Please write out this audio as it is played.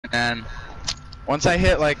And once I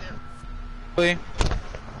hit like, I'm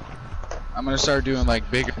gonna start doing like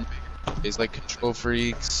bigger things like Control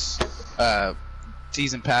Freaks,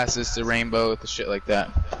 season passes to Rainbow, the shit like that.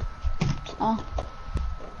 Oh.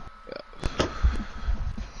 Yeah.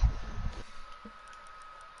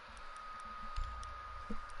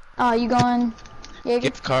 Oh, you going? Jaeger?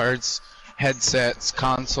 Gift cards, headsets,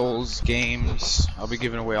 consoles, games. I'll be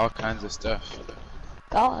giving away all kinds of stuff.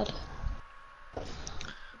 God.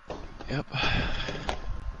 Yep.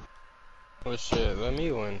 Oh shit, let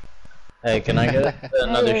me win. Hey, can I get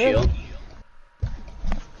another Hey, shield?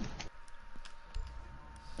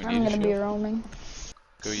 We I'm need a gonna be shield. roaming.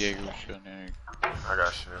 Go Jaeger shield. I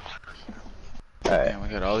got you. Alright. Man, we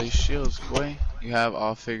got all these shields, boy. You have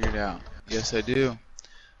all figured out. Yes, I do.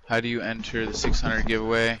 How do you enter the 600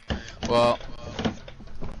 giveaway? Well,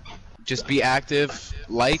 just be active,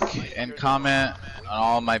 like and comment on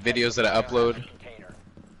all my videos that I upload.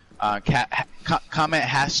 Comment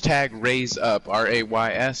hashtag raise up,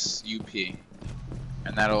 RAYSUP,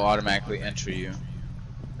 and that'll automatically enter you.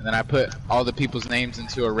 And then I put all the people's names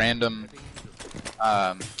into a random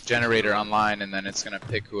generator online, and then it's gonna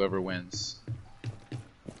pick whoever wins.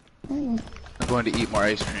 I'm going to eat more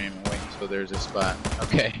ice cream and wait until there's a spot.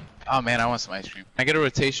 Okay. Oh man, I want some ice cream. I get a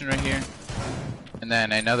rotation right here, and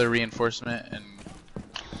then another reinforcement, and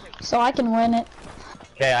So I can win it.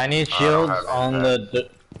 Okay, I need shields on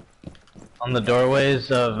the doorways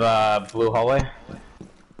of blue hallway.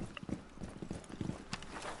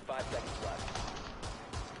 5 seconds left.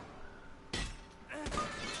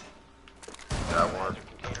 Got one.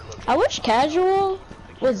 I wish casual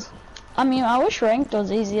was. I mean, I wish ranked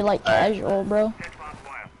was easy like casual, bro.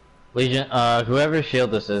 Legion, whoever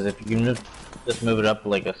shield this is, if you can just move it up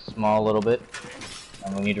like a small little bit,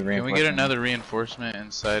 and we need to can reinforce. we get another reinforcement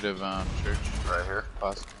inside of church? Right here.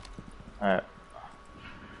 Possible. Alright.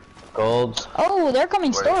 Golds. Oh, they're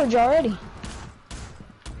coming Wait. storage already.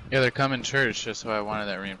 Yeah, they're coming church. That's why I wanted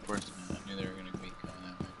that reinforcement. I knew they were gonna be coming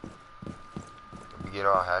that way. Did we get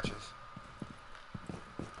all hatches?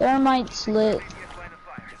 Thermite's lit.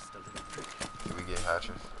 Did we get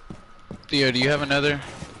hatches? Theo, do you have another?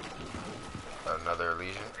 Another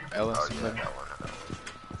Legion? Ellis? Oh yeah, I got one.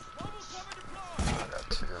 I got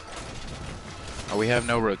two. Oh, we have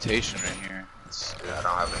no rotation right here. It's, Yeah, I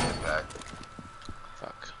don't have an impact.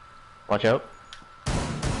 fuck. Watch out.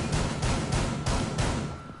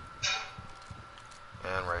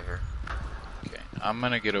 And right here. Okay, I'm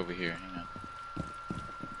gonna get over here. Hang on.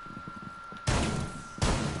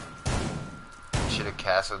 Should have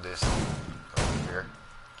castled this over here.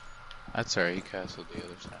 That's alright. He castled the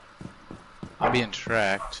other side. I'm being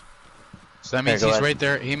tracked. So that means Okay, go he's ahead. right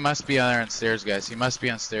there. He must be on there on stairs, guys. He must be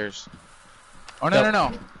on stairs. Oh no, Yep.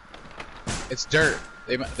 no. It's dirt.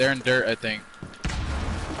 They're in dirt, I think.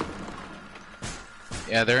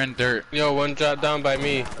 Yeah, they're in dirt. Yo, one drop down by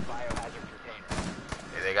me. The biohazard container.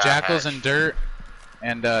 Hey, they got Jackal's hatch. in dirt,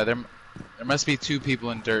 and there must be two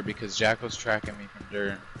people in dirt because Jackal's tracking me from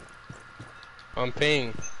dirt, I'm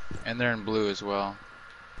ping. and they're in blue as well.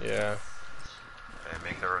 Yeah. Hey,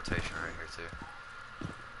 make the rotation right here too.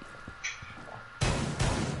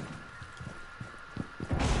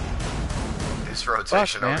 This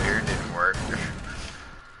rotation man. over here didn't work.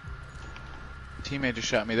 Teammate just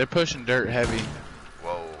shot me. They're pushing dirt heavy.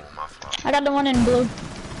 Whoa, my fault. I got the one in blue.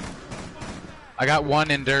 I got one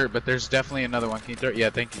in dirt, but there's definitely another one. Can you dirt? Yeah,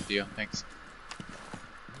 thank you, Theo. Thanks.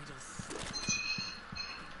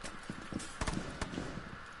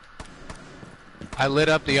 I lit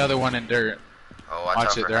up the other one in dirt. Oh, watch Watch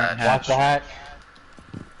out it, for they're on hatch. Watch the hatch.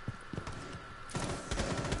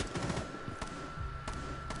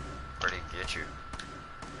 Where'd he get you?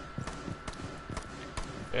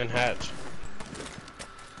 And hatch.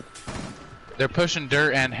 They're pushing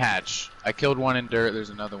dirt and hatch. I killed one in dirt. There's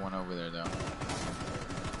another one over there though.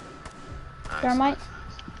 Nice. Thermite.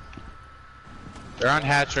 They're on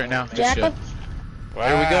hatch right now. Good Jackal. shit. Wow.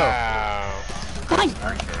 There we go. Fine.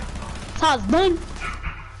 Okay. That's how it's done.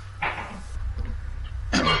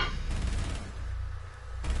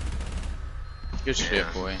 Good shit,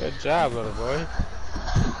 boy. Good job, little boy.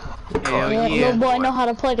 Hell Yeah, yeah. little boy know how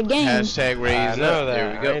to play the game. Hashtag I raise know up. that.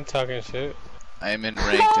 There we I go. ain't talking shit. I am in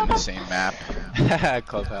ranked in the same map.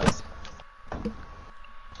 Clubhouse.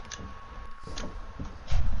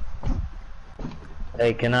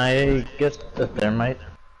 Hey, can I get the thermite?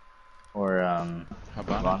 Or How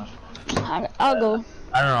about it? I'll go.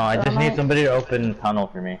 I don't know. I just need Thermite. somebody to open tunnel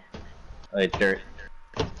for me. Like dirt.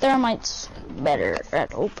 Thermite's better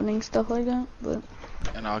at opening stuff like that, but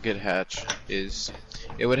and I'll get hatch, is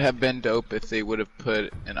it would have been dope if they would have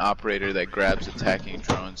put an operator that grabs attacking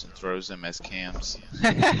drones and throws them as cams.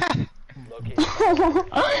 I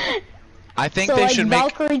think so they like should make,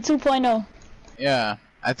 Valkyrie 2.0. yeah,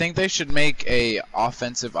 I think they should make a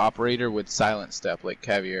offensive operator with silent step like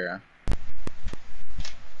Caveira.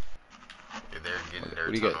 Yeah, they're getting What their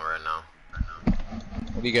do you tunnel got? right now.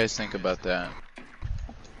 What do you guys think about that?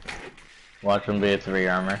 Watch him be a 3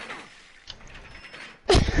 armor.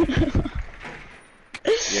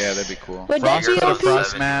 Yeah, that'd be cool. But Frost that's put a EOP.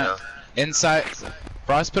 frost mat inside.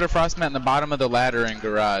 Frost put a frost mat in the bottom of the ladder in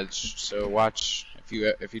garage. So watch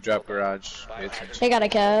if you drop garage. Pay attention. They got a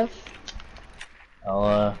Cav.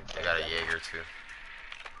 I'll They got a Jaeger too.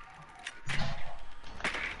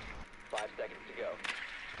 5 seconds to go.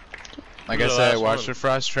 Like Who's I the said, last watch one? the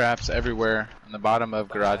frost traps everywhere on the bottom of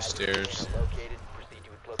garage stairs, Located. Proceed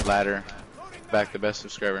to its location. ladder. Back the best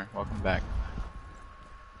subscriber. Welcome back.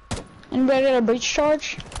 Anybody got a breach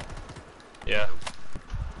charge? Yeah.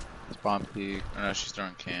 Spawn peek. Oh no, she's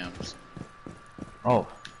throwing cams. Oh.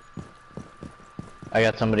 I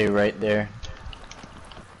got somebody right there.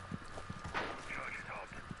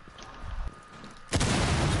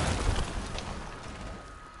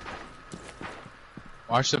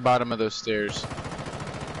 Watch the bottom of those stairs.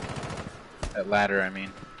 That ladder, I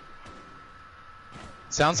mean.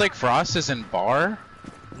 Sounds like Frost is in bar.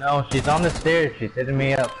 No, she's on the stairs. She's hitting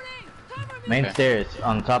me up. Main Okay. stairs,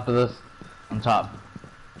 on top of this. On top.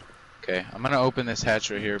 Okay, I'm gonna open this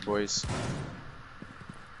hatch right here, boys.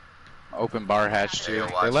 Open bar hatch too.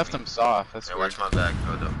 Yeah, watch They left me. them soft. That's Yeah, weird. watch my back.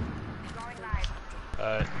 Go though.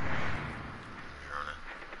 Alright.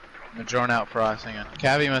 Drone out Frost. Hang on.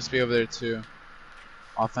 Cavi must be over there too.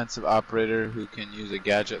 Offensive operator who can use a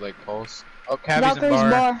gadget like Pulse. Oh, Cavi's in Valkyrie's bar.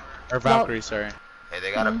 bar. Or Valkyrie, sorry. Hey,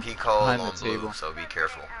 they got a peek hole Behind on the blue, table. so be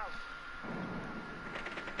careful.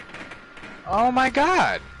 Oh my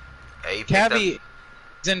god! Hey, you picked up- Cavi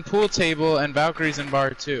is in pool table and Valkyrie's in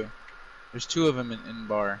bar too. There's two of them in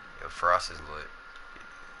bar. Yo, Frost is lit.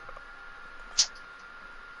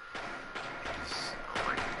 Oh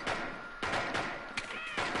my.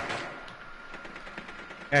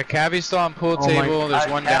 Yeah, Cavi's still on pool Oh my- table. There's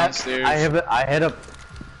one downstairs. I hit up.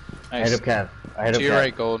 I Nice. hit up Cav. I hit To up your Cav.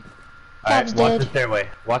 right, Gold. Alright, Cav's watch the dead. stairway.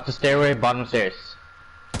 Watch the stairway, bottom stairs.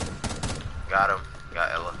 Got him.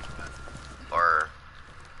 Got Ella. Or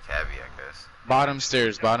Cavi, I guess. Bottom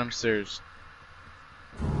stairs, bottom stairs.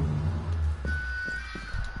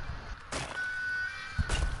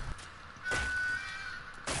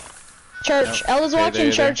 Church. Nope. Ella's Okay, watching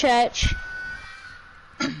there. church hatch.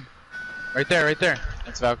 Right there, right there.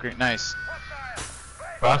 That's Valkyrie. Nice.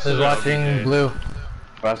 Frost is watching blue.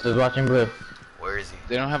 Frost is watching blue. Where is he?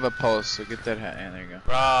 They don't have a pulse, so get that hat. Yeah, there you go.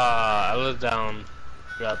 Rah, I was down.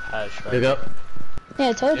 Drop hatch right. Pick up. Yeah,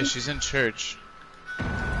 I told Yeah, you. she's in church.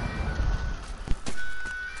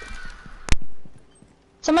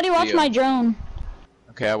 Somebody watch Theo. my drone.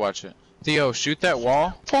 Okay, I watch it. Theo, shoot that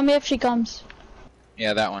wall. Tell me if she comes.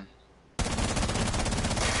 Yeah, that one.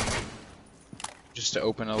 Just to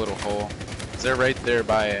open a little hole. 'Cause they're right there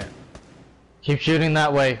by it. Keep shooting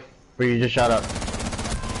that way, where you just shot up.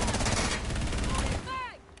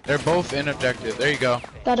 They're both in objective. There you go.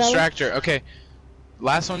 Got Ella. Distractor. Okay.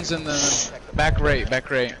 Last one's in the back right,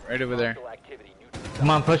 right over there. Hostile activity. Neutral. Come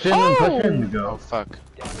on, push in and push in. Oh Go. fuck.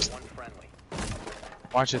 Down to one friendly.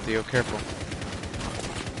 Watch it, Theo. Careful.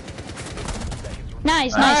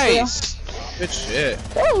 Nice, nice. Nice. Good shit.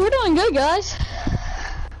 Theo. Oh, we're doing good, guys.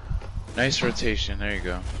 Nice rotation. There you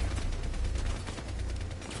go.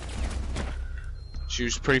 She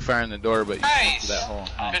was pretty far in the door, but you nice. That hole.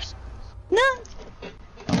 Nice. No.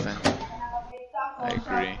 Offense. I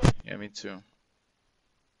agree. Yeah, me too.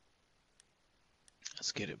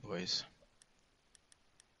 Let's get it, boys.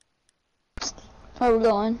 Where we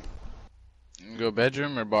going? Go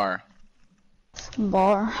bedroom or bar?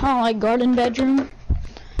 Bar. I don't like garden bedroom.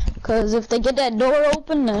 Cause if they get that door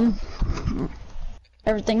open, then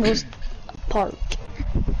everything goes apart.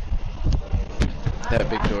 That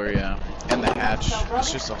big door, yeah. And the hatch.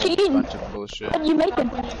 It's just a whole Cheating. bunch of bullshit. What are you making?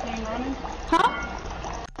 Huh?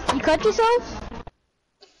 You cut yourself?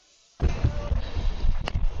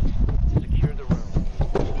 Secure the room.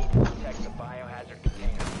 You need to protect the biohazard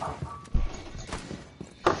container.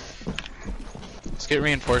 Let's get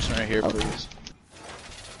reinforcement right here, please.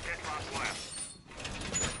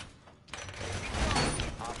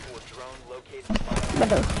 Op 4 drone located the biohazard.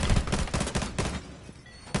 Better.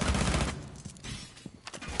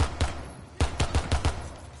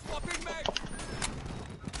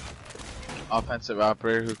 Offensive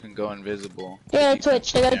operator who can go invisible. They got a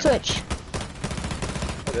Twitch. They got a Camera. Twitch.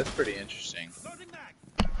 Oh, that's pretty interesting.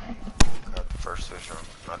 first switch room.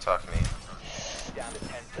 Not talking to you. Down to 10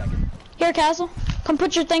 seconds. Here, Castle. Come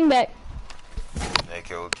put your thing back. Hey,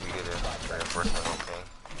 can we get a reinforcement on ping?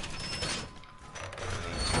 We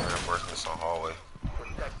need 2 reinforcements on hallway.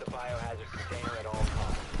 Protect the biohazard container at all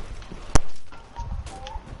costs.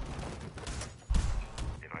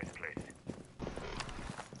 Device placed.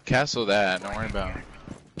 Castle that. Don't worry about it.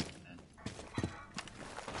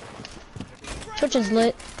 Twitch is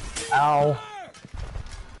lit. Ow.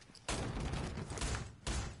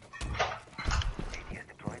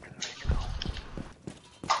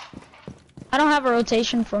 I don't have a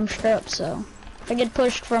rotation from strip, so if I get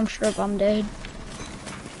pushed from strip, I'm dead.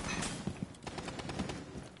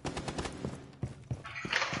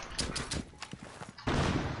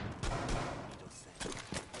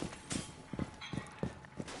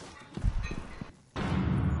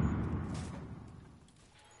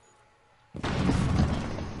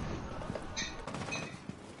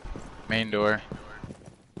 Main door.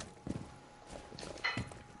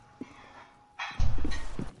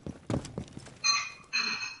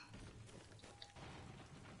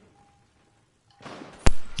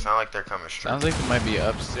 Sound like they're coming straight. Sounds like it might be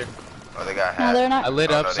upstairs. Oh, they got No, hatch. they're I not.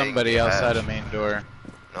 lit Oh, up no, they somebody can outside hatch. of main door.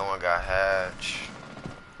 No one got hatch.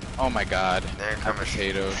 Oh my god. They're coming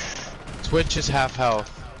straight. Potato. Twitch is half health.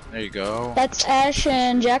 There you go. That's Ash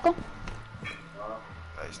and Jackal.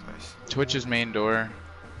 Nice, nice. Twitch's main door.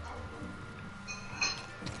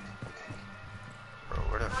 Bro,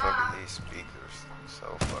 where the fuck are these speakers? So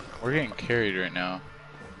fucking. We're getting carried right now.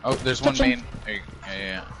 Oh, there's one Kitchen. main. There you,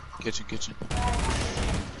 yeah. Kitchen, kitchen.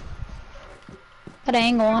 Got an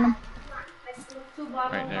angle on him.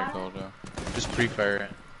 Right there, Goldo. Just pre-fire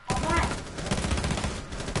it.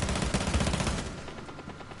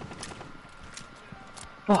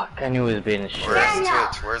 Fuck, I knew he was being a shit. Where's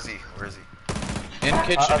Twitch? Where's he? Where's he? In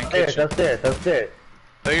kitchen, in Upstairs, kitchen. upstairs, upstairs.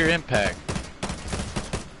 Throw your impact.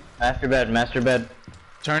 Master bed, master bed.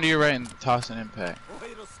 Turn to your right and toss an impact.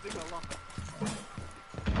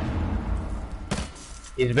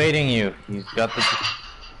 He's baiting you. He's got the.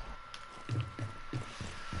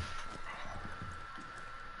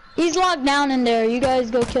 He's locked down in there. You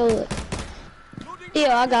guys go kill it.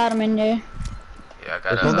 Yeah, I got him in there. Yeah, I got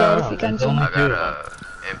There's He's no dead a. if he comes There's in. only I got two.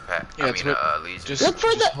 a impact. Yeah, I it's mean, what- Legion. just- Look for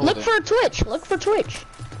hold look it. for Twitch. Look for Twitch.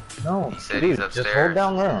 No, He said dude, he's just upstairs. hold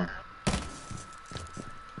down room.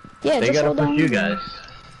 Yeah, They just gotta hold push on. you guys.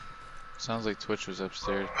 Sounds like Twitch was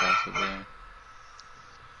upstairs, possibly.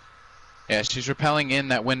 Yeah, she's repelling in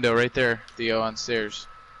that window right there, Theo, on stairs.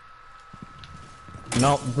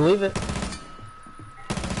 No, believe it.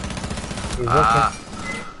 He's Ah,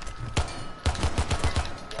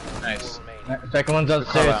 Nice. looking. Second one's Call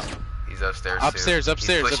upstairs. out. he's upstairs. Upstairs, too.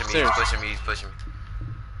 upstairs, He's pushing upstairs. Me, he's pushing me. He's pushing me.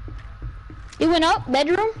 He went up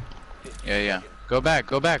bedroom. Yeah, yeah. Go back,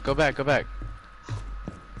 go back, go back, go back.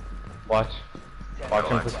 Watch. Watch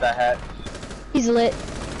him push that hat. He's lit.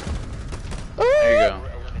 There you go.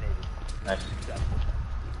 Nice.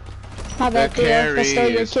 My The bad, Theo. carry I stole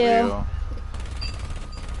your is kill. real.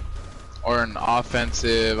 Or an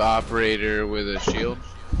offensive operator with a shield.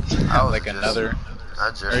 I was Like just- another. I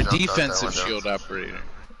just Or a jumped out that defensive window. shield operator.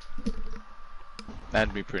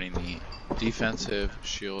 That'd be pretty neat. Defensive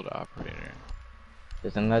shield operator.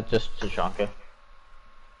 Isn't that just Tashanka?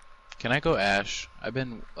 Can I go Ash? I've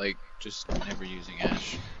been, like, just never using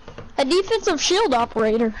Ash. A defensive shield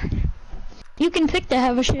operator. You can pick to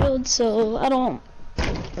have a shield, so I don't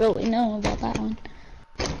really know about that one.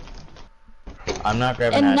 I'm not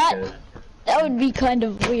grabbing And that. that- Guys. That would be kind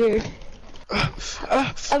of weird.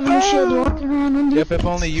 Having a shield walking around on you. Yep, if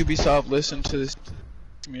only Ubisoft listened to this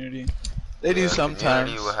community. They do The sometimes,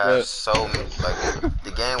 community would have but so like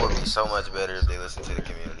the game would be so much better if they listened to the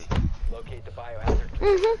community. Locate the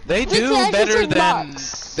biohazard. they It's do actually better tick than,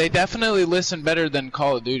 box. they definitely listen better than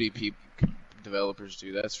Call of Duty developers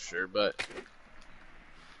do, that's for sure, but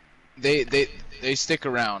they stick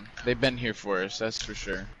around. They've been here for us, that's for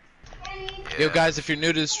sure. Yo Yeah. guys, if you're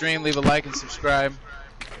new to the stream, leave a like and subscribe.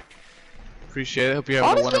 Appreciate it, hope you're All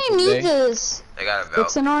having a this game wonderful needs day. is They got a belt.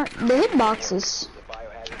 fixing the hitboxes. The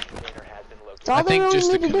biohazard container has been located. That's all I they think really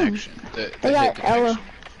just the need to do. connection. The They hit got Ella. detection.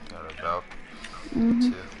 Got a belt.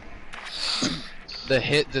 Mhm. Too. The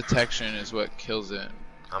hit detection is what kills it.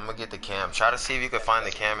 I'm gonna get the cam. Try to see if you can find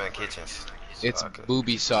the cam in the kitchens. So It's I could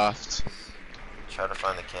booby soft. try to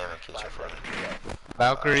find the cam in the kitchen for me.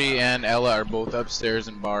 Valkyrie and Ella are both upstairs,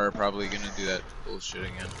 and Bar are probably gonna do that bullshit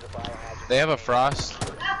again. They have a frost.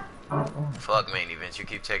 Fuck main events. You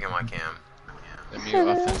keep taking my cam. The new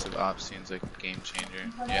offensive ops seems like a game changer.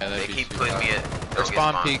 Yeah, They that'd be keep too putting loud. me at. They're Don't get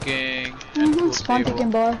spawn spawned. peeking. and pool Spawn table.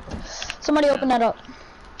 picking bar. Somebody open that up.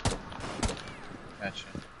 Gotcha.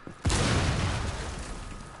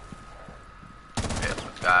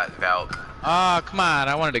 got Valk. Ah, come on.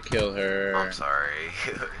 I wanted to kill her. I'm sorry.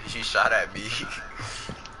 She shot at me.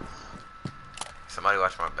 Somebody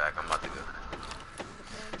watch my back. I'm about to go.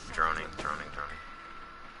 Droning.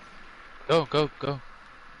 Go, go, go.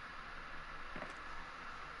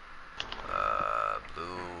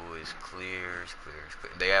 Blue is clear.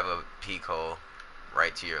 They have a peek hole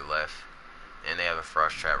right to your left. And they have a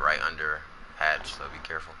frost trap right under hatch, so be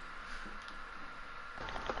careful.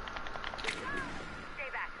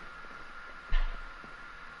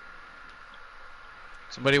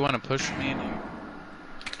 Somebody want to push me in here?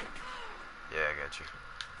 Yeah, I got you.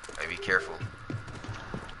 Hey, be careful.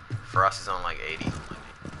 Frost is on like 80.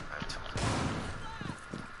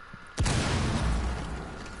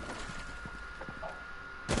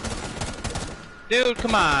 Dude,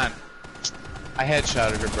 come on. I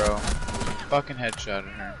headshotted her, bro. Fucking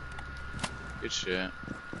headshotted her. Good shit.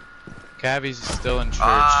 Cavi's still in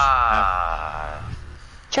church.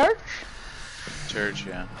 Church? Church,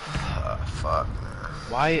 yeah. Fuck, man.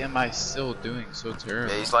 Why am I still doing so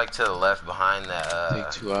terrible? Yeah, he's like to the left behind that,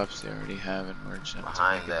 Take 2 ups, they already have it merged.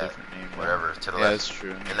 behind that, different name, whatever, to the yeah, left. that's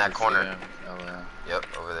true. In that corner. Yep,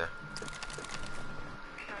 over there.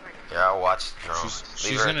 Yeah, I'll watch the drone.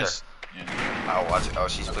 She's her gonna. there. Yeah. I'll watch it. Oh,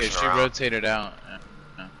 she's Okay, pushing she around. rotated out.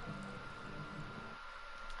 Yeah.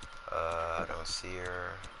 I don't see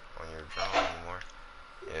her on your drone anymore.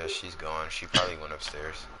 Yeah, she's gone. She probably went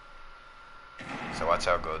upstairs. So watch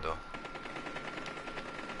out, Godo.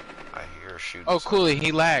 I hear her shooting. Oh, Cooley,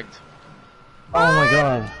 he lagged. Oh my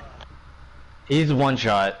god. He's one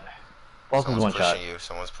shot. Pulse is Someone's one shot. pushing you.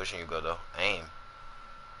 Someone's pushing you, Godo. Aim.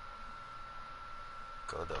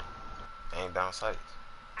 Godo. Aim down sights.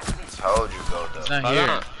 Told you, Godo. He's not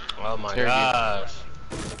here. Oh my Terry. gosh.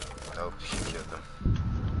 Nope, she killed him.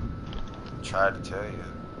 Tried to tell you.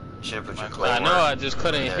 Should have put your I claymore. know, I just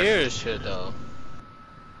couldn't there. hear shit though.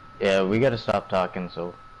 Yeah, we gotta stop talking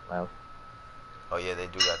so loud. Oh yeah, they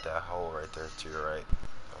do got that hole right there to your right.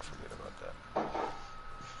 Don't forget about that.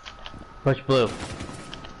 Push blue.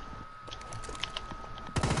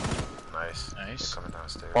 Nice. Nice. They're coming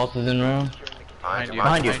downstairs. Pulse is in room. Behind you.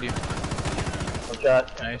 Behind you. Protect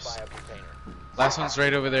shot. the Nice. bio container. Last one's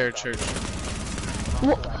right over there, church.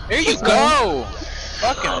 Wha- There you go!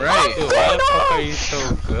 Fucking right. Dude, why the fuck are you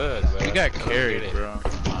so good, bro? You got carried, bro.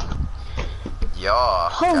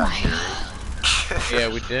 Y'all. Oh got my carried. Yeah,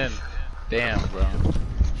 we did. Damn, bro.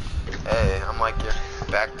 Hey, I'm like your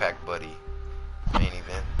backpack buddy. Main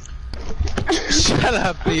event. Shut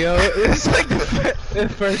up, Theo. It's like the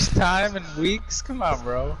first time in weeks. Come on,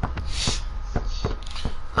 bro.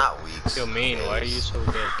 Not weeks. You mean, why are you so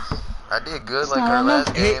good? I did good It's like not our enough.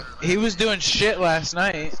 last game. He was doing shit last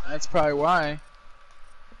night. That's probably why.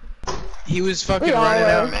 He was fucking We all running were.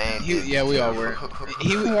 out. Man, Yeah, we all were.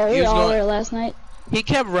 He Yeah, he we was all going. were last night. He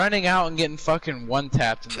kept running out and getting fucking one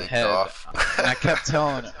tapped in the Kicked head. off. And I kept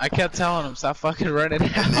telling him, stop fucking running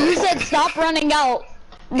out. You said stop running out.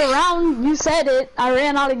 The round you said it, I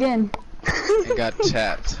ran out again. And got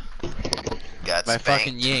tapped Got by spanked.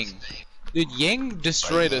 fucking Ying. Dude, Ying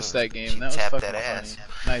destroyed By us Ying. that game. She That was tapped fucking that funny. ass.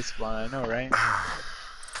 Nice blind, I know, right?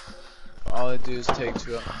 All I do is take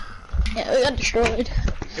 2 up. Yeah, we got destroyed.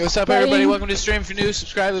 Hey, what's up, Bye. everybody? Welcome to the stream. If you're new,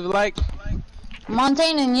 subscribe, leave a like.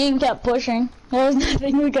 Montaigne and Ying kept pushing. There was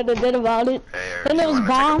nothing we could have did about it. Hey, Then you it was wanna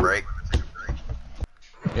take a bomb. break?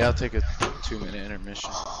 Yeah, I'll take a 2-minute intermission.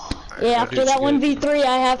 Yeah, do after that what you 1v3,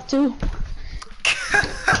 I have to.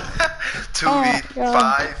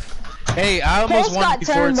 2v5. Hey, I almost Pulse won got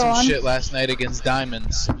before turned some on. shit last night against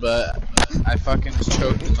Diamonds, but I fucking was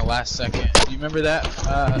choked in the last second. You remember that?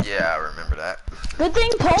 Yeah, I remember that. Good thing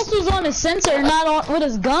Pulse was on his sensor, not on with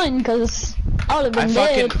his gun, cause I would have been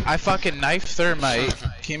dead. I fucking knifed Thermite,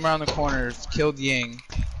 came around the corner, killed Ying,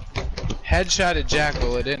 headshotted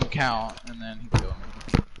Jackal, it didn't count, and then he killed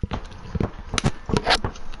me.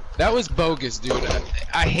 That was bogus, dude.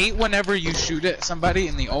 I hate whenever you shoot at somebody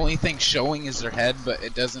and the only thing showing is their head, but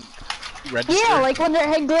it doesn't register. Yeah, like when their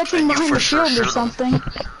head glitching And you behind for the sure shield or shoot 'em. something.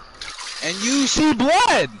 And you see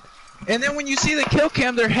blood! And then when you see the kill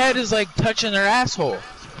cam, their head is like touching their asshole.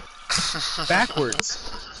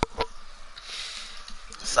 Backwards.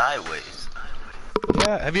 Sideways.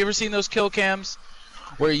 Yeah, have you ever seen those kill cams?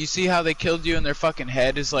 Where you see how they killed you and their fucking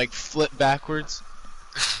head is like flipped backwards?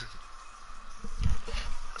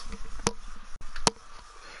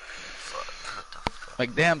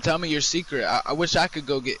 Like, damn, tell me your secret. I wish I could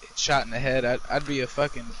go get shot in the head. I'd be a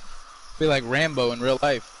fucking, be like Rambo in real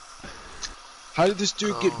life. How did this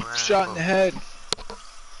dude get shot in the head?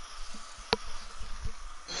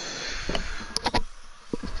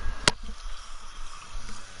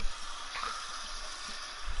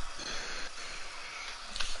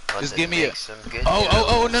 Just to give me make a. some good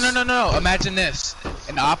Oh, news. no. Imagine this: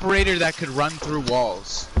 an operator that could run through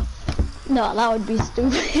walls. No, that would be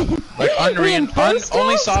stupid. Like Reinforced only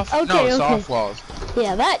walls? soft. Okay, no, okay. soft walls.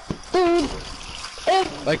 Yeah, that dude.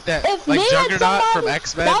 If Like that. If Like they had Juggernaut from somebody-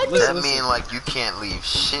 X-Men. that would be- Does that Listen. mean like you can't leave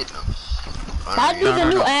shit that'd be No, the no,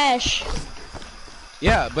 new no. Ash.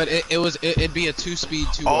 Yeah, but it'd be a 2-speed,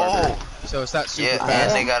 2 arbor. So it's not super Yeah, fast.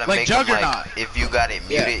 and they gotta like make them, Juggernaut. like, if you got it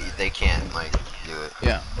Yeah. muted, they can't like do it.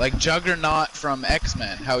 Yeah, like Juggernaut from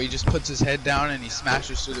X-Men. How he just puts his head down and he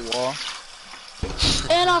smashes through the wall.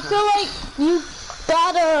 And I feel like you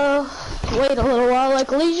gotta wait a little while,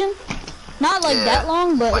 like Legion. Not like Yeah, that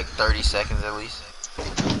long, but like 30 seconds at least.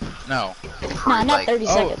 No. nah, not like- 30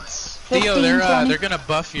 Oh, seconds. 15, Theo, 20. they're gonna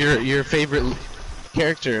buff your favorite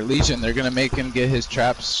character, Legion. They're gonna make him get his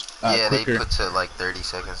traps Yeah, quicker. they put to like 30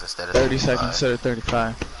 seconds instead of 30 35. seconds instead of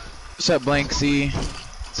 35. What's up, Blank C?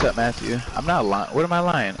 What's up, Matthew? I'm not lying. What am I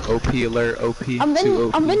lying? OP alert, OP. I'm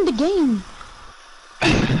in the game.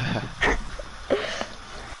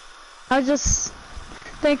 I was just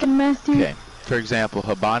thinking, Matthew. Okay. For example,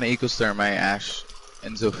 Hibana equals Thermite, Ash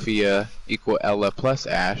and Zofia equal Ella plus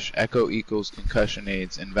Ash, Echo equals Concussion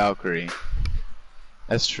Aids, and Valkyrie.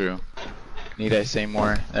 That's true. Need I say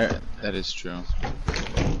more? That is true.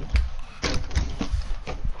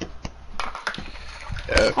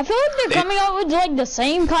 I feel like they're coming out with like the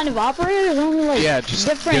same kind of operators, only like Yeah, just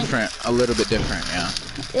different. a little bit different, yeah.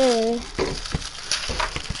 Yeah.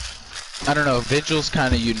 I don't know, Vigil's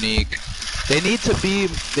kind of unique. They need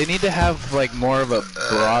to have like more of a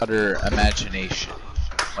broader imagination.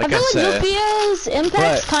 Like I I feel said, like Zophia's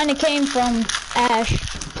impacts but- kind of came from Ash.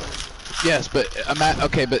 yes, but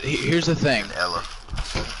okay, but here's the thing. Ella.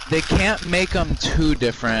 They can't make them too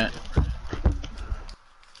different.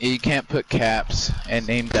 You can't put caps and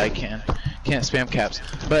name can't spam caps.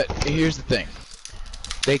 But here's the thing.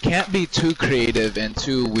 They can't be too creative and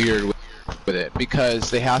too weird with it because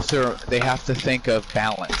they have to think of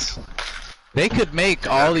balance. They could make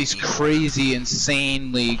all these crazy,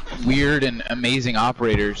 insanely weird and amazing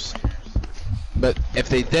operators, but if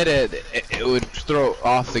they did it, it would throw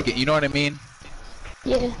off the game. You know what I mean?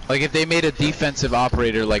 Yeah. Like if they made a defensive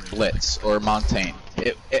operator like Blitz or Montaigne,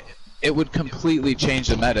 it would completely change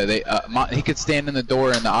the meta. He could stand in the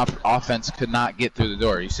door and the offense could not get through the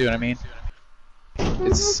door. You see what I mean?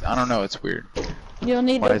 It's I don't know. It's weird. You'll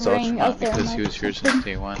need Why to is Ultra bring not? out there Because he was here since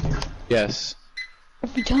day one. Yes.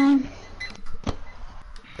 every time.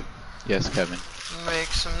 Yes, Kevin. Make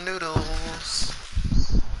some noodles.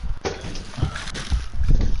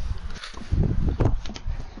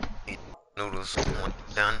 Eat noodles when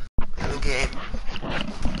done. New game.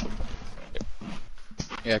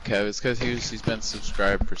 Yeah, Kev. It's because he's been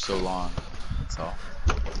subscribed for so long. That's all.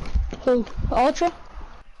 Who? Ultra?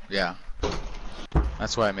 Yeah.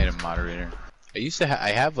 That's why I made him moderator. I used to I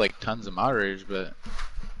have like tons of moderators, but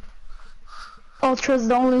Ultra's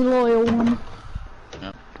the only loyal one.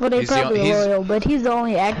 Yep. Well, they're He's the probably he's- loyal, but he's the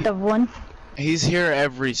only active one. he's here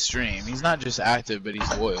every stream. He's not just active, but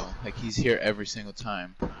he's loyal. Like he's here every single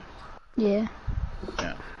time. Yeah.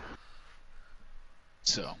 Yeah.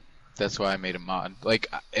 So that's why I made a mod. Like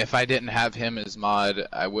if I didn't have him as mod,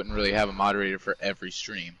 I wouldn't really have a moderator for every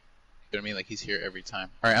stream. You know what I mean? Like he's here every time.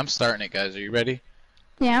 All right, I'm starting it, guys. Are you ready?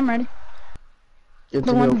 Yeah, I'm ready. Good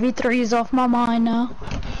The to go. 1v3 is off my mind now.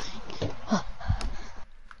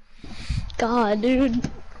 God, dude.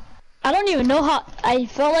 I don't even know how. I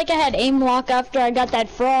felt like I had aim lock after I got that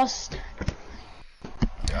frost.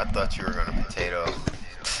 I thought you were gonna potato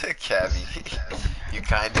Cabby. You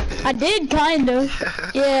kinda did. I did, kind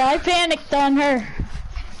of. Yeah, I panicked on her.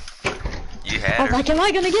 You I had was her. like, am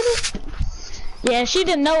I gonna get it? Yeah, she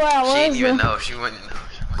didn't know where I was. She didn't even though. know. She went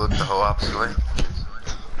and looked the whole opposite way.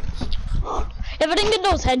 If I didn't get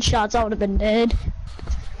those headshots, I would have been dead.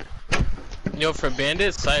 Yo, for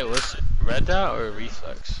Bandit, site, what's Red Dot or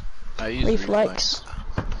Reflex? I use Reflex.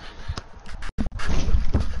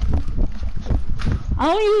 I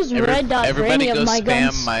don't use red dot for Everybody any go of my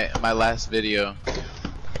spam guns. my last video.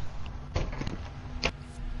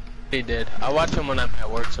 They did. I watch them when I'm at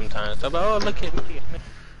work sometimes. I'm like, oh, look at me.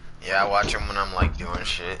 Yeah, I watch them when I'm like doing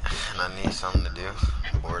shit and I need something to do.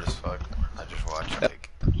 Bored as fuck. I just watch like.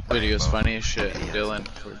 Video's Rainbow. funny as shit. Dylan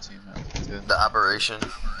 14 minutes. The Operation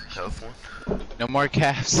Health one. No more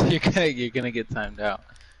caps. You're gonna get timed out.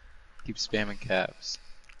 Keep spamming caps.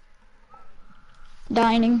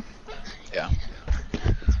 Dining. Yeah.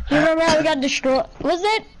 You remember how we got destroyed? Was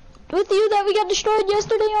it with you that we got destroyed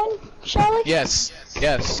yesterday on Charlotte? Yes.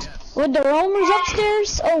 Yes. With the roamers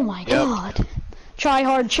upstairs? Oh my Yep. god. Try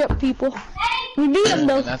hard chip people. We beat them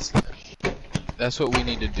though. And that's what we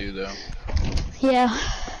need to do though. Yeah.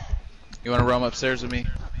 You wanna roam upstairs with me?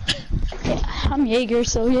 Yeah, I'm Jaeger,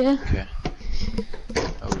 so yeah. Okay.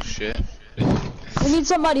 Oh shit. We need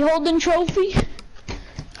somebody holding trophy,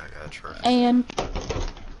 I got a trophy. and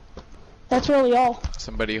that's really all.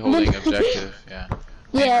 Somebody holding objective, yeah.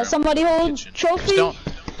 Yeah, room, somebody hold kitchen. trophy. Just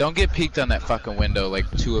don't get peeked on that fucking window like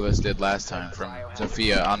 2 of us did last time from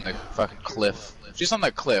Sophia on the fucking cliff. She's on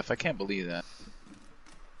that cliff. I can't believe that.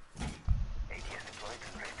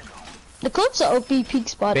 The cliff's a OP peak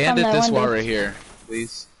spot from Bandit that this window. wall right here,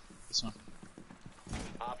 please. This one.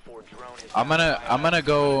 Op 4 drone is I'm gonna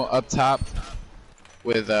go up top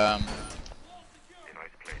with or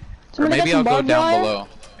Somebody got maybe some I'll go barbed down wire? below.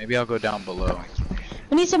 Maybe I'll go down below.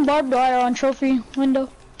 We need some barbed wire on trophy window.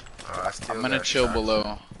 Oh, I still I'm gonna got chill shots.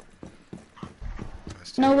 below. I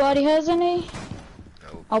still Nobody has any?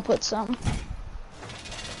 Nope. I'll put some.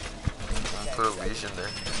 I'll put a leash in there.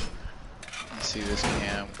 Let's see this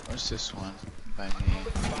cam. Where's this one? By me.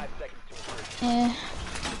 5 seconds to insertion. Yeah.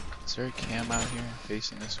 Is there a cam out here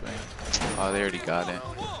facing this way? Oh, they already got it.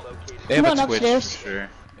 Located. They have Come a on Twitch upstairs. for sure.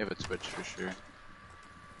 They have a Twitch for sure.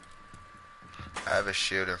 I have a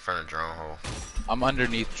shield in front of drone hole. I'm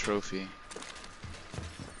underneath trophy.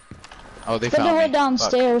 Oh, they Put the found way me.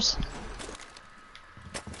 downstairs.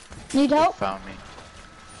 Need Fuck. help? They found me.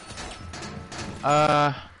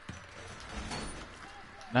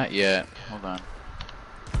 Not yet. Hold on.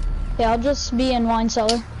 Yeah, I'll just be in wine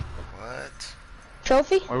cellar. What?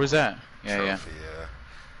 Trophy? Where was that? Yeah, yeah. Trophy, yeah.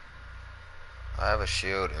 I have a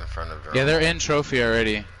shield in front of drone Yeah, they're hole. in trophy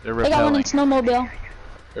already. They're I got one in repelling. snowmobile.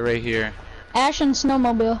 They're right here. Ash and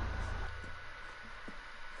snowmobile.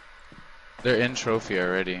 They're in trophy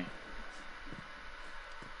already.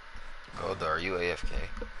 Golda, are you AFK?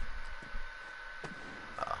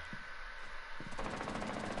 Oh.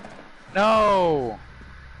 No!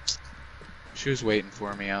 She was waiting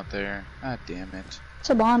for me out there. God damn it.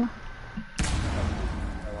 Sabana.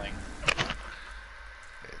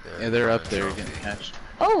 Yeah, they're in up there trophy. getting catched.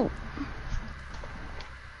 Oh,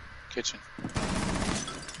 Kitchen.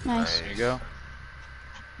 nice. There you go.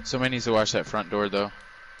 Somebody needs to watch that front door though.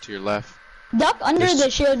 To your left. Duck under There's-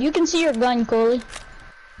 the shield. You can see your gun, Coley.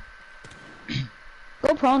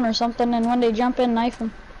 Go prone or something, and when they jump in, knife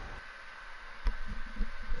them.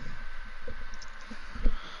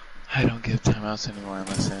 I don't give timeouts anymore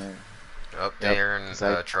unless I Up there in 'cause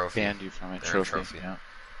I trophy. banned you from it. They're in Trophy. trophy. Yeah.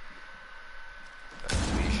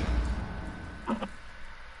 That's leash.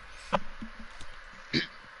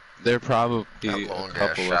 They're probably That a long ass couple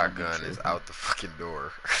of them in shotgun is trophy. out the fucking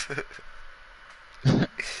door.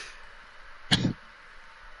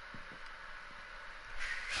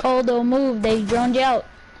 Oh, don't move. They droned you out.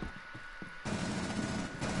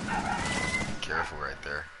 Careful right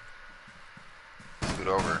there. Scoot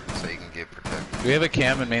over so you can get protected. Do we have a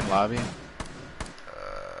cam in main lobby?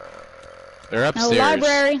 They're No, upstairs.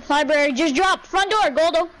 library. Library. Just drop. Front door,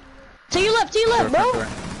 Goldo. To your left, Door, bro. front door.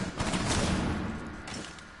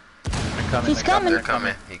 They're coming, He's they're coming. They're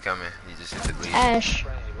coming. He coming. He just hit the lead. Ash.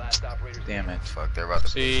 Friendly, last operator Damn it. Fuck, they're about to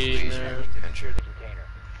See, push the leash. there. Venture. the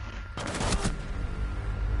container.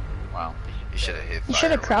 Wow. You should have hit You fire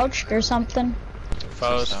should have when crouched or something. If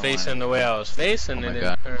I was Just that facing one. the way I was facing, Oh my and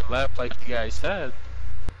God. then turn left like you guys said.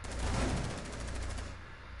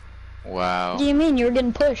 Wow. What do you mean? You were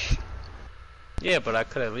getting pushed. Yeah, but I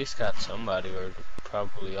could at least got somebody, or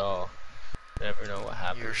probably all. Never know what You're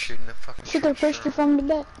happens. shooting the fucking Should have pushed you sure. from the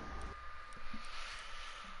back.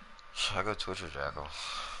 I go Twitch or Jackal.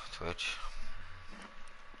 Twitch.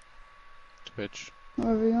 Twitch.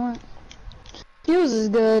 Whatever you want. Fuse is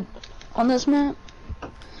good on this map.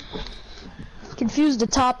 Confuse the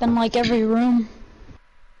top in like every room.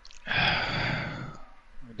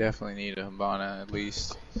 We definitely need a Hibana at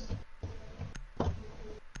least.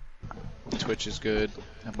 Twitch is good.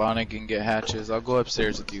 Hibana can get hatches. I'll go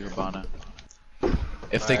upstairs with you, Hibana.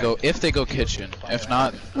 If they go kitchen. If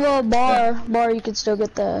not, Well, bar you could still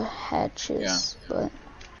get the hatches, but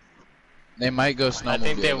they might go snowmobile. I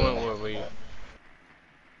think they though. went where we.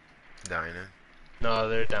 Dining. No,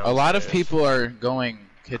 they're down. A lot of people are going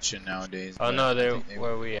kitchen nowadays. Oh but no, I they're think they-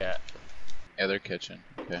 where we at. Yeah, they're kitchen.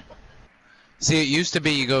 Okay. See, it used to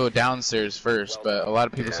be you go downstairs first, but a lot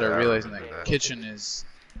of people Yeah, start I realizing remember that that. kitchen is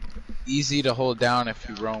easy to hold down if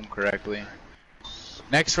you roam correctly.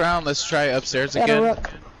 Next round, let's try upstairs got a again. rook.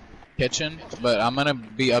 Kitchen, but I'm gonna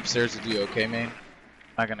be upstairs with you, okay, man? I'm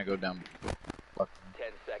not gonna go down. 10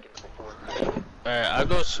 seconds before Alright, I'll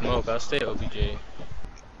go smoke. I'll stay OBJ. Okay.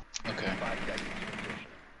 5 seconds.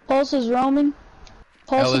 Pulse is roaming.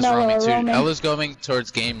 Pulse Ella's and Ella roaming are too. roaming. Ella's going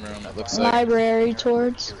towards game room, it looks like. Library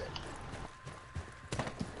towards.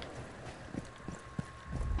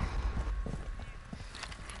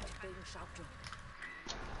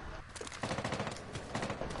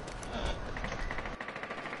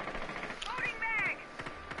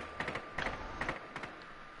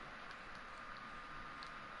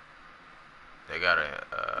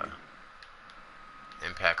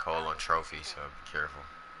 trophy, so be careful.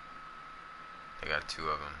 They got 2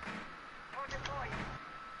 of them.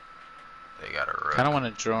 They got a rook. Kind of want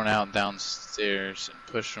to drone out downstairs and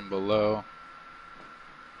push from below.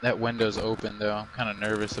 That window's open though. I'm kind of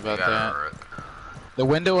nervous They about got that. a rook. The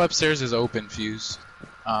window upstairs is open, Fuse.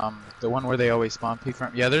 The one where they always spawn peek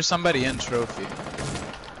from. Yeah, there's somebody in trophy.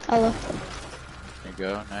 Hello. There you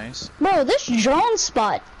go, nice. Bro, this drone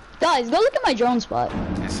spot. Guys, go look at my drone spot.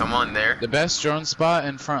 Is someone there? The best drone spot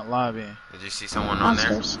in front lobby. Did you see someone on there?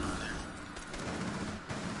 Downstairs.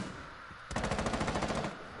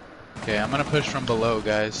 Okay, I'm gonna push from below,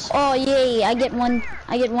 guys. Oh yay! I get one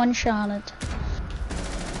shot at it.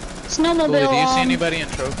 Snowmobile. Cooley, do you see anybody in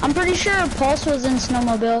trophy? I'm pretty sure Pulse was in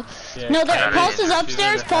Snowmobile. Yeah, No, I got Pulse it. is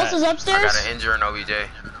upstairs. Pulse is I upstairs. got an injury in OBJ.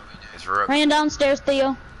 It's rook. Ran downstairs,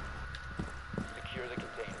 Theo. Secure the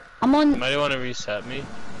container. I'm on. Somebody want to reset me?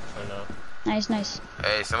 Or no? Nice, nice.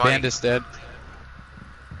 Hey, somebody. Bandit's dead.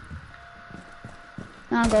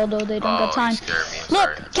 I'll go though. They don't Oh, got time. you scared me. I'm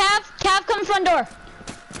sorry. Look, Cav, come front door.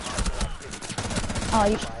 Oh,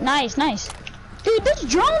 nice. Dude, this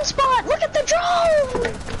drone spot. Look at the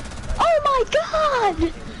drone. Oh my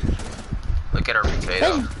god. Look at her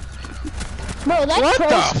potato. Bro, that What pro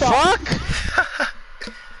the spot. fuck?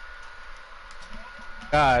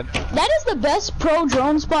 God. That is the best pro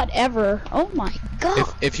drone spot ever. Oh my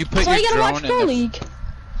god. If you put That's why you your gotta watch drone Pro in the League.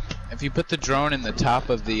 if you put the drone in the top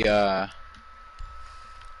of the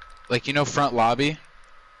like front lobby,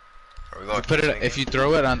 Are we you going put it if you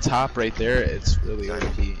throw it on top right there, it's really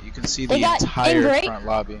OP. You can see the They got entire Ingrate? front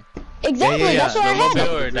lobby. Exactly, Yeah, that's what I Snowmobile had.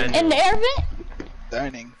 or dining In the air vent?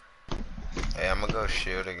 Dining. Hey, I'm gonna go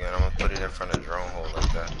shield again. I'm gonna put it in front of drone hole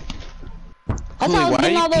like that. That's Cooley, how I was why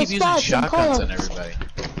getting do all you keep those using spots in shotguns Call on of. everybody?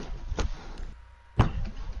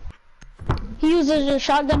 He uses a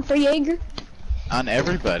shotgun for Jaeger. On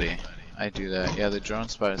everybody. I do that. Yeah, the drone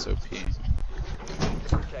spot is OP.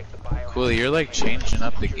 Protect the biohazard. Cooley, you're like changing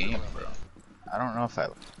up the game, bro. I don't know if I.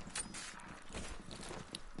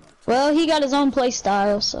 Well, he got his own play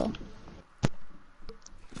style, so.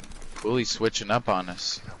 Cooley's switching up on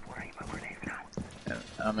us. And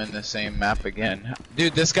I'm in the same map again.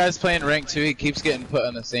 Dude, this guy's playing rank 2. He keeps getting put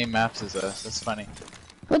on the same maps as us. That's funny.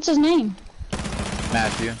 What's his name?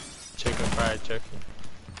 Matthew. Chicken fried turkey.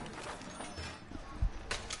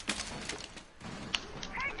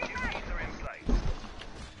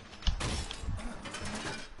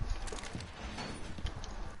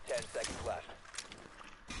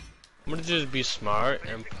 I'm gonna just be smart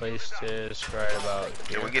and place this right about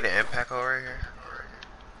here. Can we get an impact hole right here?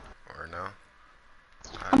 Or no?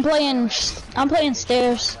 I'm playing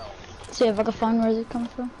stairs. See if I can find where they come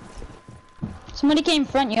from. Somebody came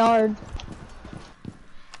front yard.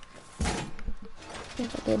 See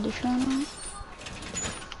if I get the shot on.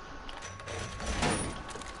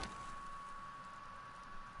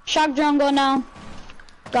 Shock drone go now.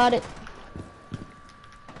 Got it.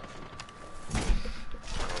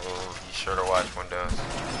 Oh, you sure to watch windows.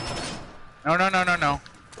 No.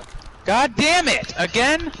 God damn it!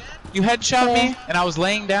 Again? You headshot me and I was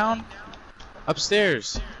laying down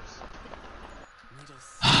upstairs.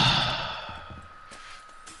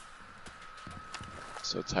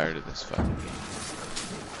 So tired of this fucking game.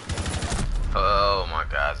 Oh my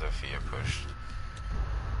god, Zofia pushed.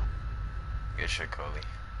 Good shit, Coley.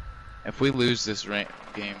 If we lose this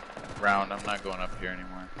game round, I'm not going up here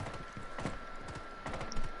anymore.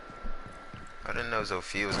 I didn't know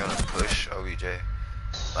Zofia was gonna push OBJ.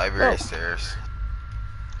 Library Oh. stairs.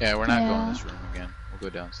 Yeah, we're not going Yeah. in this room again. We'll go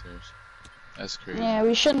downstairs. That's crazy. Yeah,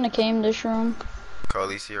 we shouldn't have came this room.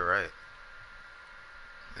 Coley, to your right.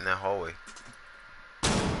 In that hallway.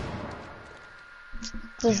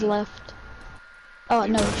 This is left. Oh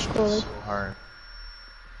no, it's Cooley. So hard.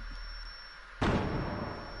 I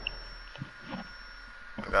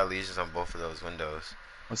got lesions on both of those windows.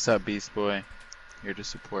 What's up, Beast Boy? Here to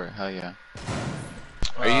support. Hell yeah.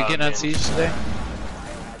 Are you getting on siege today?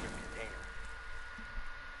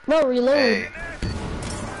 Bro, reload. Hey.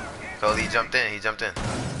 Coley, he jumped in. He jumped in.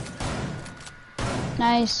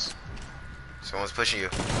 Nice. Someone's pushing you.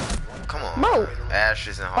 Come on. Bro. Ash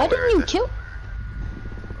is in the Why hallway didn't right you there. kill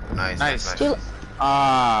Nice. Kill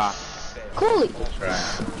Ah. Cooley?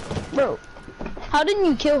 Right. Bro, how didn't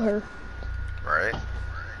you kill her? Right?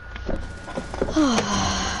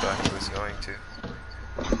 Thought he was going to.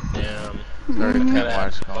 Damn. Sorry, Mhm. can't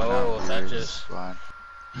watch going Oh, on. that Boys. just- Squad.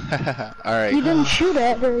 Alright. You didn't shoot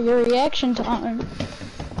at her. Your reaction time.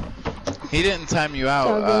 He didn't time you out,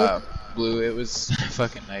 So good. Blue. It was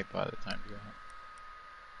fucking night by the time you got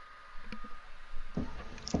home.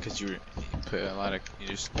 Because you put a lot of, you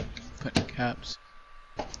just put in caps.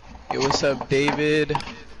 Yo, what's up, David?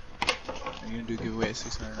 Are you gonna do a giveaway at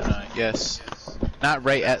 600 or not? Yes. Not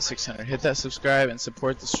right at 600. Hit that subscribe and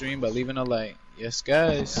support the stream by leaving a like. Yes,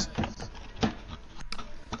 guys.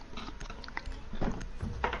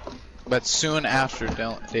 But soon after,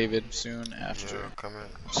 David. Soon after. Yeah, come in.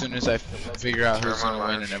 As soon as I figure out who's Turn my gonna win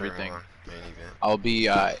live and stream everything, on. Main event. I'll be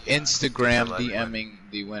Instagram Live event. DMing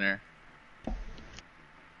the winner.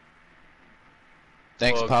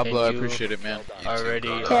 Thanks, Well, Pablo. I can you appreciate it, man. Already.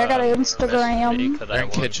 Okay, I got an Instagram. messaged me 'cause I They're in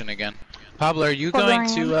won. kitchen again. Pablo, are you Hold going on.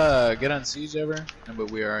 to get on Siege ever? No, but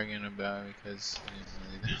we are arguing about it because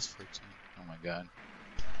that's 14. Oh my god.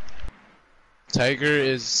 Tiger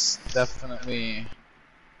is definitely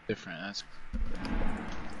different. That's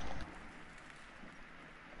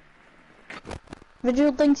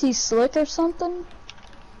Vigil thinks he's slick or something?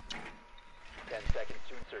 10 seconds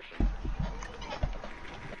to insertion.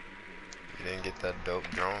 You didn't get that dope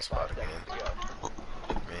drone spot again.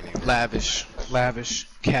 Main event. lavish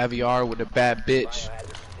caviar with a bad bitch.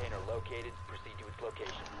 Biohazard container located. Proceed to its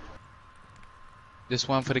location. This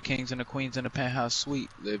one for the kings and the queens in the penthouse suite,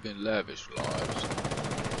 living lavish lives.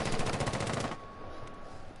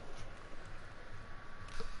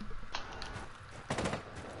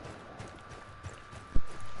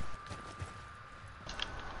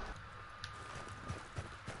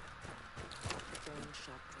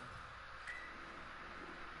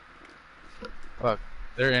 Fuck,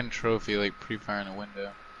 they're in trophy, like pre-firing a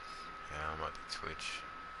window. Yeah, I'm at Twitch.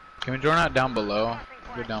 Can we draw out down below?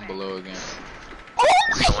 Go down below again. Oh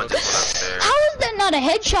Someone my! just went upstairs. How is that not a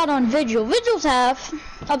headshot on Vigil? Vigil's half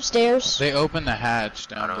upstairs. They opened the hatch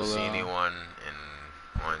down I don't below. see anyone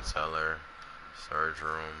in wine cellar, storage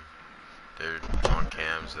room. They're on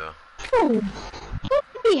cams though. Oh,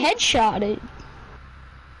 he headshotted.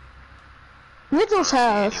 Vigil's I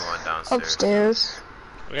don't half see anyone downstairs. upstairs.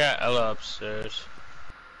 We got Ella upstairs.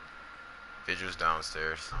 Vigil's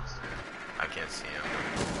downstairs. I can't see him.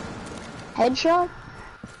 Headshot?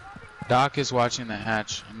 Doc is watching the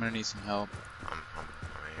hatch. I'm gonna need some help. I'm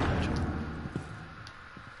here.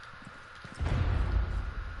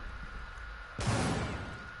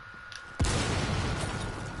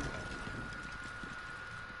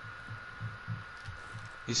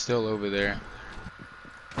 He's still over there.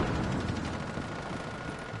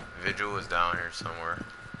 Vigil is down here somewhere.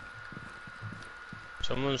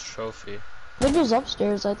 Someone's trophy. Vigil's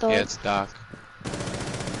upstairs, I thought. Yeah, it's Doc.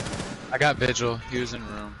 I got Vigil. He was in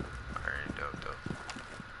room. Alright, dope.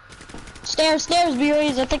 Stairs,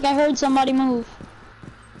 BOEs. I think I heard somebody move.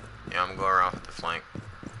 Yeah, I'm gonna go around with the flank.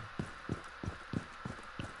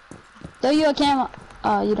 Throw you a cam.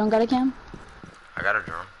 You don't got a cam? I got a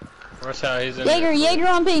drone. Where's how he's in Jaeger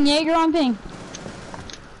on ping, Jaeger on ping.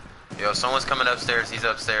 Yo, someone's coming upstairs. He's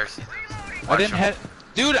upstairs. I didn't head.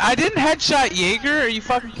 Dude, I didn't headshot Jaeger. Are you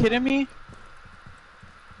fucking kidding me?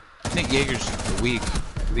 I think Jaeger's weak.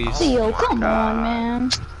 Please. Theo, come on, man.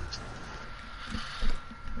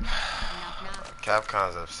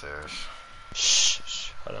 Capcon's upstairs.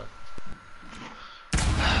 Shh. Hold on.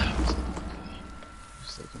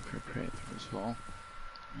 Just looking for a prey through his wall.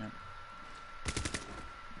 Yep.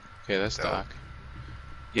 Okay, that's Dope. Doc.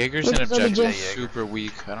 Jaeger's Look in at the objective Jaeger. super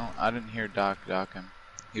weak. I didn't hear Doc him.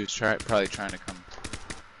 He was probably trying to come.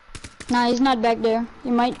 Nah, he's not back there.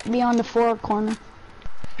 He might be on the forward corner.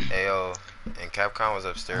 Ayo, and Capcom was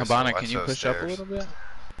upstairs. so Habana, watch can you those push up a stairs. little bit?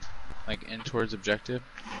 Like in towards objective?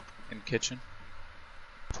 In kitchen?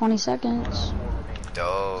 20 seconds.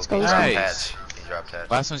 Dope. Let's go, He let's dropped go. hatch. He dropped hatch.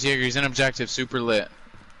 Last one's Jaeger. He's in objective. Super lit.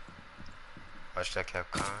 Watch that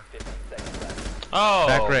Capcom. 15 seconds left. Oh,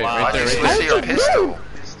 Back right, wow. right Why'd there, you right switch to your there. pistol?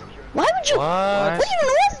 Why would you? What? What even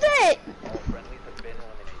was that? All friendlies have been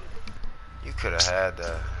eliminated. You could have had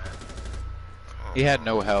that. He had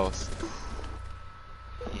no health.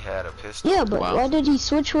 He had a pistol. Yeah, but Wow. why did he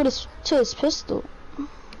switch with to his pistol?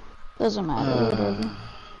 Doesn't matter. Whatever.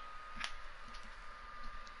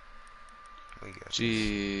 We got this.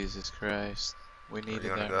 Jesus Christ. We needed you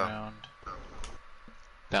wanna that go? round.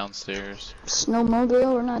 Downstairs.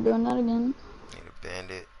 Snowmobile. We're not doing that again. Need a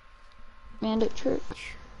bandit. Bandit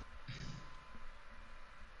Church.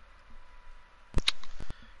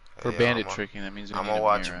 For Hey, bandit I'm tricking, that means we I'm need gonna a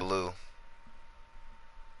watch mirror. blue.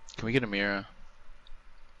 Can we get a mirror?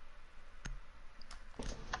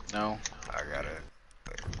 No. I got it.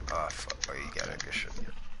 Wait. Oh fuck! Oh, you got it. Good shit.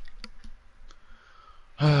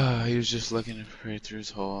 He was just looking right through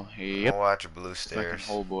his hole. I'm Yep. gonna watch blue Fucking stairs.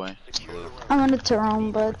 hole boy. Blue. I'm gonna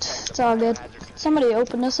Tyrone, but it's all good. Somebody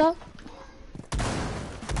open this up.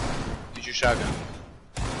 Use your shotgun.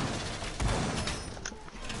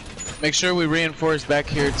 Make sure we reinforce back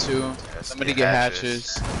here too. Yes, Somebody get get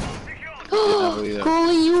hatches. hatches. not believe that.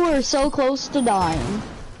 Cooley, you were so close to dying.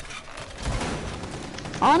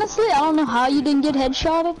 Honestly, I don't know how you didn't get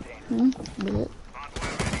headshotted. But...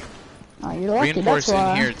 Oh, you're lucky, Reinforce that's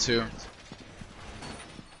why. in here too.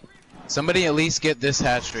 Somebody at least get this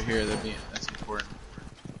hatch right here. That's important.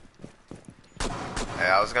 Hey,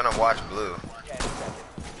 I was gonna watch blue.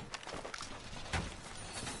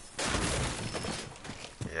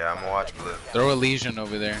 Yeah, I'm gonna watch blue. Throw a Legion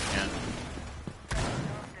over there. Yeah.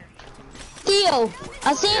 Theo,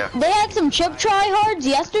 I seen Yeah. they had some chip tryhards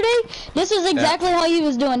yesterday. This is exactly how he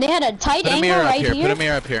was doing. They had a tight Put a angle mirror up right here. here. Put a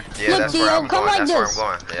mirror up here. Yeah, Look, that's where Theo, I'm come going. like That's this. where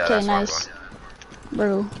I'm going. Yeah, Okay, that's where nice. I'm going.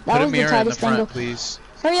 Bro, that Put a was the mirror in the tightest front, angle. please.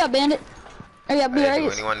 Hurry up, bandit. Hurry up, be Hey, right.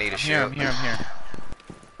 do anyone need a I'm here. shield? I'm here. I'm here.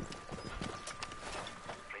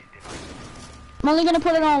 I'm only gonna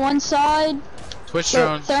put it on one side. Twitch So,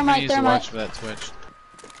 drone. Somebody thermite, needs to thermite. watch for that Twitch.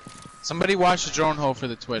 Somebody watch the drone hole for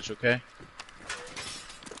the Twitch, okay?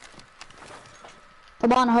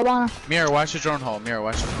 Habana. Mirror, watch the drone hole. Mirror,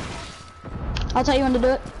 watch the drone. I'll tell you when to do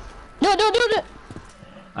it. Do it.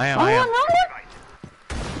 I am. Wrong I one, am. wrong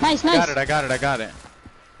one. Nice. I got it.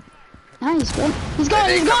 Nice, bro. He's going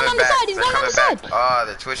Hey, they on coming the back. side. He's They're going on the coming side. back. Oh,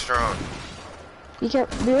 the Twitch drone. Be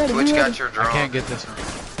careful. Be ready. Twitch Be ready. got your drone. I can't get this one.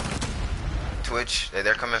 Twitch. Hey,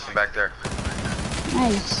 they're coming from back there.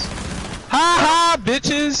 Nice. Ha ha,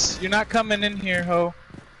 bitches! You're not coming in here, ho.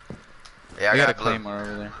 Yeah, I I got a got blue. claymore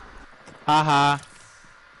over there. Ha ha.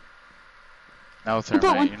 No one.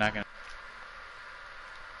 thermite. You're not gonna.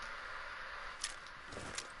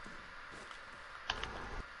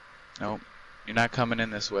 Nope. You're not coming in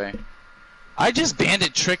this way. I just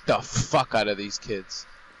bandit tricked the fuck out of these kids.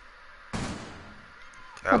 I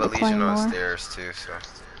have a With the Legion on claymore. stairs too, so.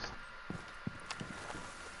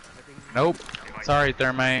 Nope. Sorry,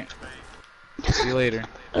 thermite. See you later.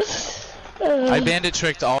 I bandit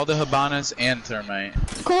tricked all the Habanas and thermite.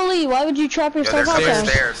 Cooley, why would you trap Yo, they're yourself out coming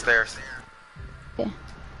there? stairs. Okay.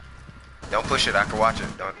 Don't push it. I can watch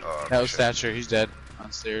it. Don't. That was push it. Thatcher. He's dead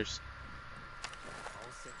on stairs.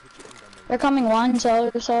 They're coming wine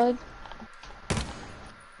cellar side.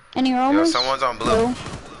 Any Yo, roamers? someone's on blue. No.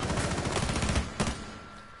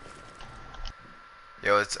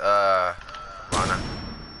 Yo, it's Lana.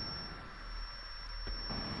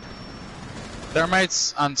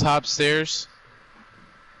 Thermite's on top stairs.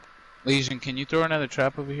 Legion, can you throw another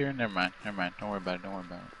trap over here? Never mind. Don't worry about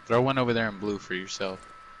it. Throw one over there in blue for yourself.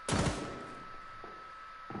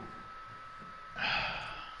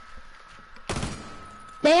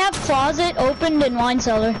 They have closet opened in wine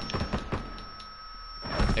cellar.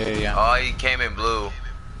 Yeah. Oh, he came in blue.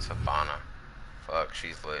 Savannah. Fuck,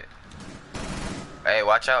 she's lit. Hey,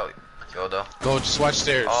 watch out, Yodo. Go, just watch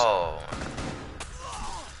stairs. Oh.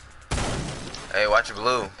 Hey, watch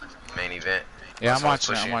blue. Main event. Yeah, I'm Someone's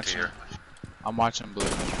watching. pushing into your- I'm watching blue.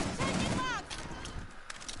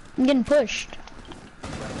 I'm getting pushed.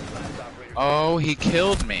 Oh, he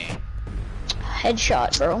killed me.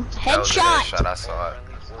 Headshot, bro. That was a Headshot! headshot, I saw it.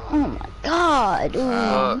 Oh my god.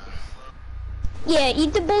 Ooh. Fuck. Yeah,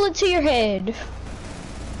 eat the bullet to your head.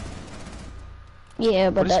 Yeah,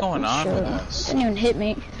 but What is that going on sure with us? didn't even hit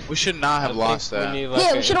me. We should not have lost that.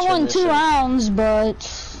 Yeah, we should have won 2 rounds, but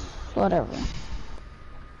whatever.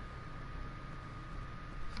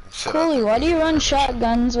 Shut Cooley, up. why do you run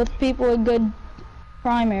shotguns with people with good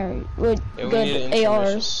primary, with good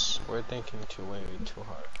ARs? We're thinking way too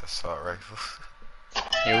hard. Assault rifle.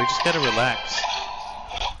 Yeah, we just gotta relax.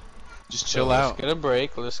 Just chill out. Let's get a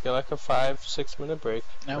break. Let's get like a 5-6 minute break.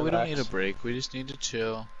 No, we don't need a break. We just need to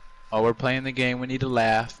chill. While we're playing the game, we need to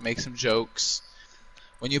laugh, make some jokes.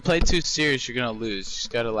 When you play too serious, you're gonna lose. You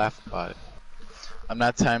just gotta laugh about it. I'm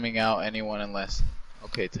not timing out anyone unless...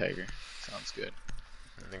 Okay, Tiger. Sounds good.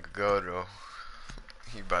 Nigga, go though.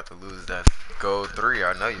 You about to lose that gold 3.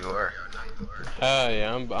 I know you are.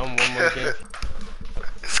 Yeah, I'm one more game.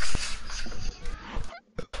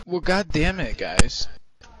 Well, god damn it, guys.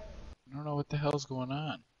 I don't know what the hell's going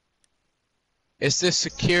on. It's this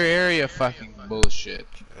secure area fucking bullshit.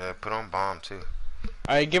 Yeah, put on bomb too.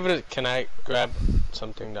 Alright, give it a. Can I grab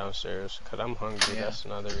something downstairs? Cause I'm hungry. Yeah. That's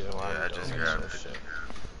another reason why. Yeah, I I'm just doing grabbed this it. shit.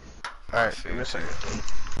 Alright, Give me a second.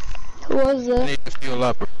 Who was I that? need to fuel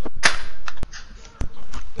up.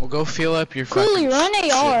 Well, go fuel up your Cooley, fucking run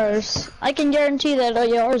shit. ARs. I can guarantee that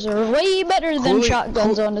ARs are way better than Cooley-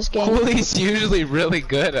 shotguns on this game. Cooley's usually really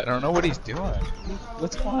good. I don't know what he's doing.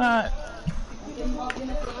 What's going on?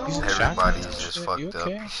 He's a Everybody's shotgun. just You fucked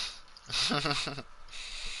okay? up.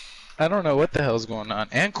 I don't know what the hell's going on.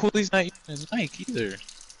 And Cooley's not using his mic either.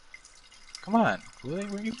 Come on, Cooley,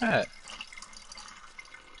 where you at?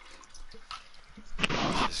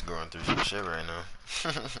 Just going through some shit right now.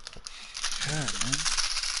 God, man.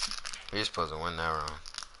 We're supposed to win that round.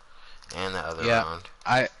 And the other Yeah, round.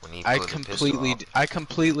 I When he I pulled the pistol out,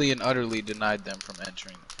 completely and utterly denied them from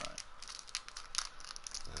entering the front.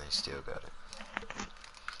 and they still got it.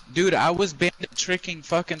 Dude, I was bandit tricking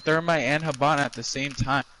fucking Thermite and Habana at the same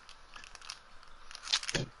time.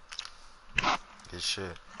 Good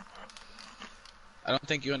shit. I don't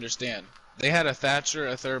think you understand. They had a Thatcher,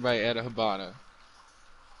 a Thermite, and a Habana.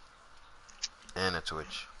 And a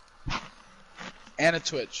Twitch. And a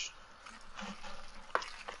Twitch.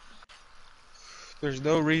 There's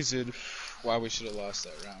no reason why we should have lost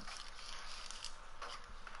that round.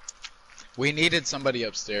 We needed somebody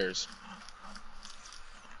upstairs.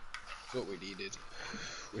 That's what we needed.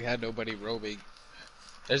 We had nobody roaming.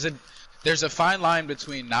 There's a fine line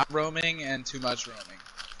between not roaming and too much roaming.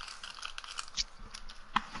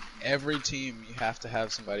 Every team you have to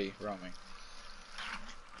have somebody roaming.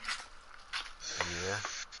 Yeah.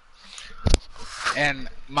 And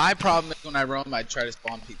my problem is when I roam, I try to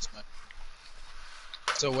spawn peek swim.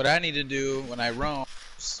 So what I need to do when I roam,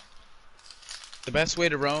 the best way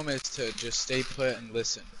to roam is to just stay put and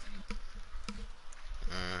listen.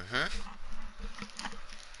 Mm-hmm.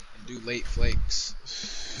 And do late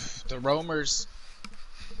flakes. The roamers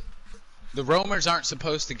aren't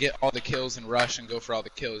supposed to get all the kills and rush and go for all the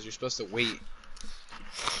kills. You're supposed to wait.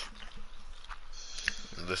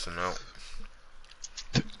 Listen out.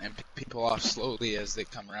 And pick people off slowly as they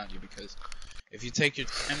come around you, because if you take your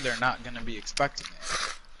time, they're not gonna be expecting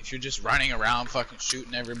it. If you're just running around fucking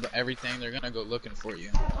shooting everything, they're gonna go looking for you.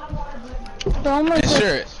 Almost And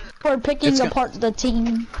sure, for picking it's gonna- apart the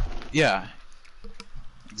team. yeah,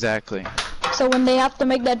 exactly. So when they have to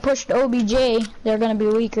make that push to OBJ, they're gonna be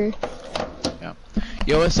weaker. Yeah.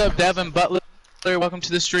 Yo, what's up, Devin Butler? Welcome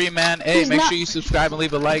to the stream, man. Hey, He's make not- sure you subscribe and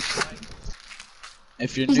leave a like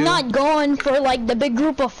if you're He's new. not going for like the big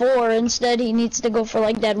group of 4. Instead, he needs to go for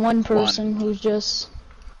like that one person who's just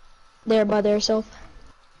there by themselves.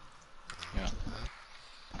 Yeah.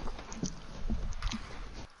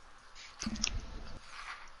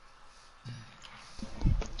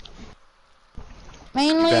 You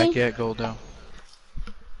Mainly, back yet, Goldo?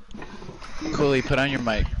 Cooley, put on your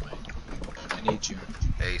mic. I need you.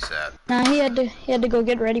 ASAP. nah, he had to go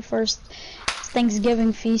get ready for his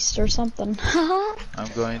Thanksgiving feast or something.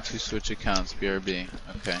 I'm going to switch accounts, BRB.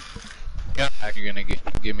 Okay. You're gonna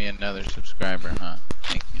give me another subscriber, huh?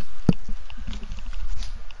 Thank you.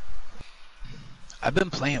 I've been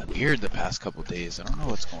playing weird the past couple days. I don't know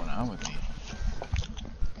what's going on with me.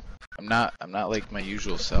 I'm not like my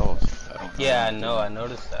usual self. I don't know. Yeah, I know. I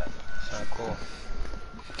noticed that. It's not cool.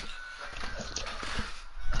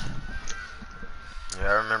 Yeah,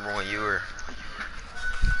 I remember when you were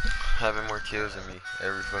having more kills than me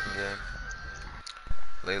every fucking game.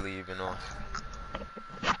 Lately, you've been off.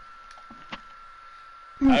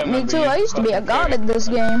 Me too. I used to be a god at this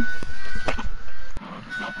game.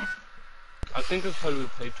 I think it's because we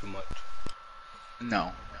play too much.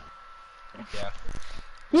 No. Yeah.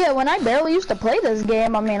 Yeah, when I barely used to play this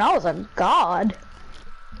game, I mean, I was a god.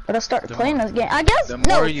 But I started The playing more- this game. I guess The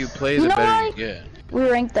no. more you play, the you know better why? you get. We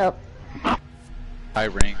ranked up. High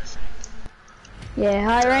ranks. Yeah,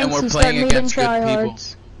 high ranks. we're You start playing meeting against good people.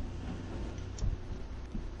 tryhards.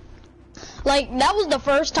 Like that was the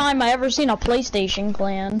first time I ever seen a PlayStation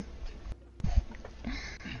clan.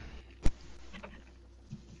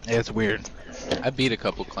 Yeah, it's weird. I beat a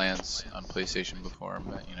couple clans on PlayStation before,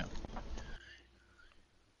 but you know.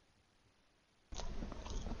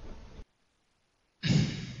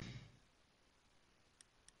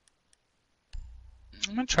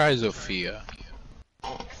 I'm gonna try Zofia.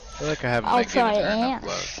 I feel like I haven't I'll been giving try her enough Ant.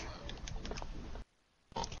 love.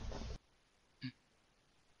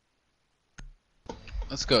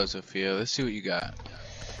 Let's go, Zofia. Let's see what you got.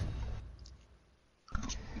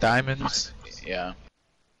 Diamonds? Yeah.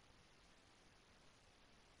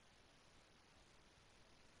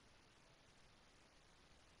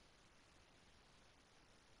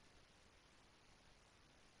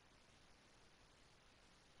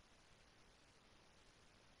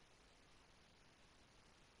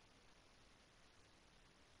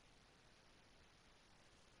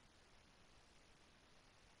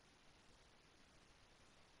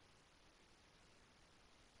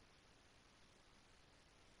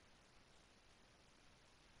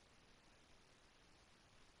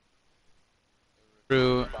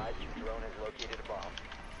 True. Advise your drone has located a bomb.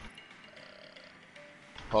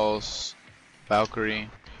 Pulse, Valkyrie.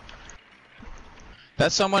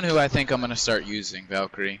 That's someone who I think I'm gonna start using,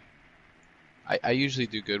 Valkyrie. I usually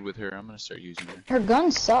do good with her. I'm gonna start using her. Her gun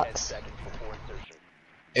 10 sucks. seconds before insertion.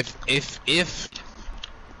 If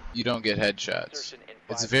you don't get headshots, Insertion in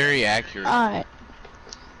it's 5 very accurate. Alright.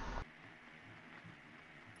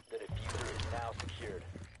 The diffuser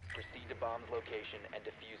location and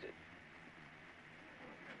defuse it.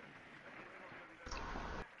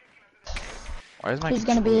 Why is my He's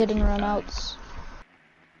gonna be controller hitting keep dying? runouts.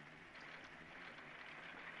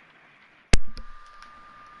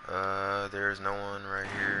 There's no one right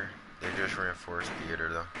here. They just reinforced theater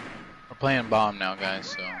though. We're playing bomb now, guys,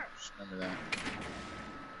 so just remember that.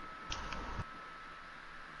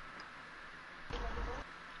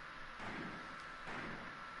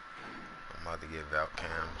 I'm about to get Valk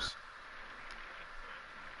cams.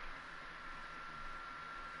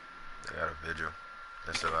 They got a vigil.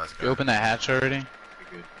 That's the last guy. You open that hatch already?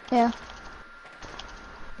 Yeah.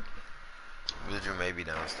 Vigil may be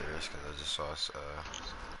downstairs because I just saw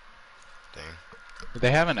thing. Do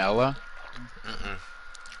they have an Ella?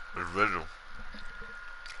 It's Vigil.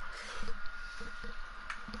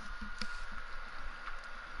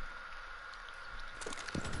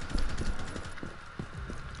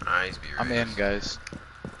 Nice, be I'm in, guys.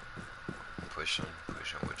 Pushing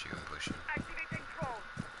what you can push.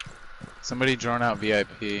 Somebody drone out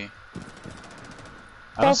VIP. I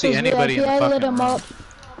don't Boss see was anybody VIP, in the I fucking lit him room. up.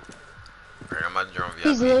 Alright, I'm about to drone VIP.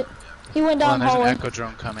 He's lit. He went Hold on, down there's an hallway. echo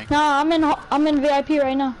drone coming. Nah, I'm in VIP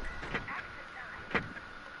right now.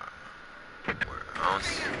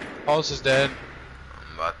 Pulse is dead.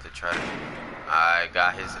 I'm about to try to. I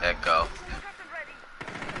got his echo.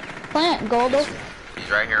 Plant, Goldo.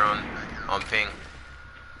 He's right here on ping.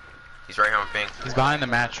 He's right here on ping. He's behind the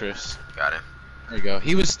mattress. Got him. There you go.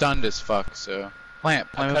 He was stunned as fuck, so. Plant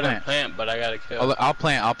I with couldn't plant. plant, but I got a kill. I'll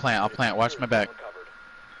plant. Watch my back.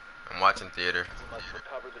 I'm watching theater.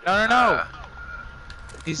 No.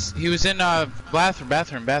 He was in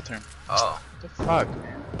bathroom. Oh. What the fuck?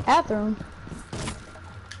 Bathroom.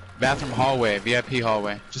 Bathroom hallway, VIP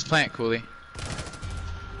hallway. Just plant, Cooley.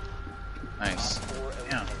 Nice.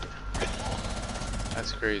 Yeah.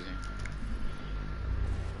 That's crazy.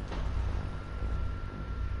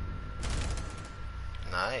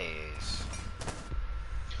 Nice.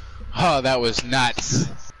 Oh, that was nuts.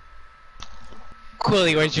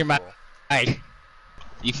 Cooley, where's your mind?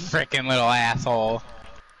 You frickin' little asshole.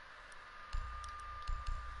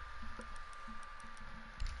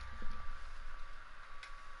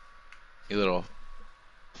 You little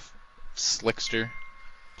slickster.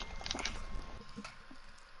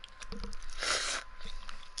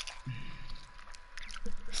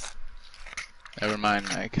 Never mind,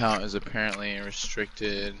 my account is apparently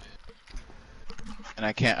restricted. And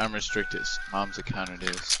I can't unrestrict it. Mom's account it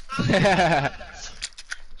is.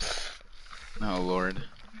 Oh lord.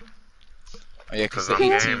 Oh yeah, cause the 'Cause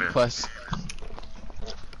I'm 18 gaming. plus.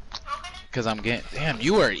 Cause I'm getting. Damn,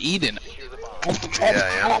 you are eating.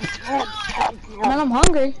 Yeah. Man, I'm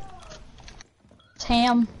hungry. It's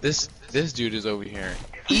ham. This dude is over here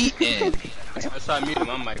eating. That's why I muted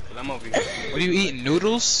my mic, because I'm over here. What are you eating?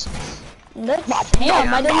 Noodles? That's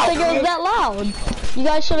ham. I didn't think it was that loud. You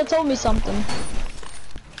guys should have told me something.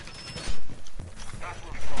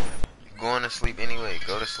 Going to sleep anyway.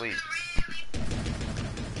 Go to sleep.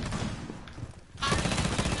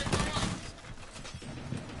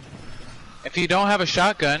 If you don't have a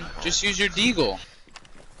shotgun, just use your deagle.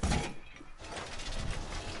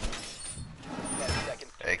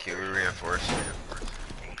 Hey, can we reinforce?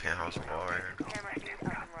 Penthouse wall right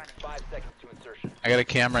here. 5 seconds to insertion. I got a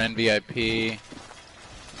camera in VIP.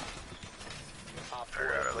 Op I 4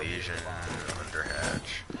 got a Legion under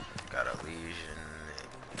hatch. Got a Legion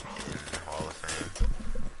in Hall of Fame.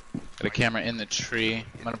 Got a camera in the tree.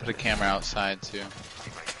 I'm gonna put a camera outside too.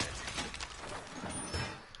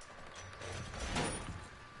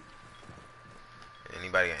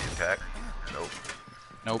 Anybody got impact? Nope.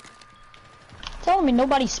 Nope. Telling me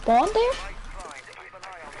nobody spawned there?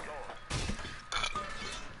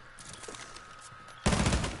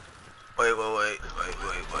 Wait.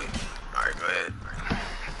 Alright, go ahead.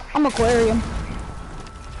 I'm aquarium.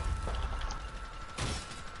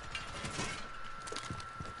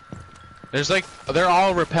 There's like, they're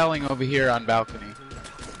all rappelling over here on balcony.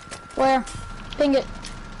 Where? Ping it.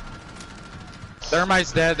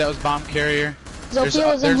 Thermite's dead. That was bomb carrier.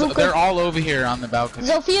 Zophia's in They're hookah. all over here on the balcony.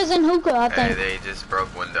 Zophia's in hookah, I Hey, think. they just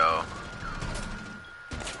broke window.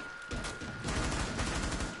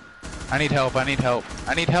 I need help.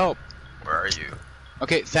 Where are you?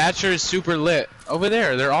 Okay, Thatcher is super lit. Over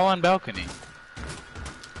there, they're all on balcony.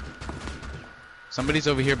 Somebody's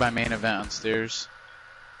over here by main event on stairs.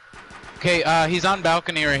 Okay, he's on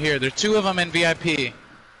balcony right here. There's two of them in VIP.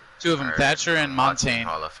 Two of them, Alright. Thatcher and Montaigne.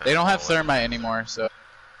 Hall of Fame They don't have hallway. thermite anymore, so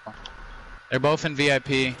they're both in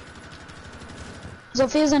VIP.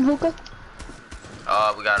 Zophia's in hookah.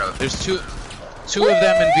 We got a. There's two of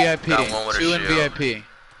them in VIP. Got one with a Two in shield. VIP.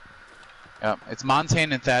 Yep, it's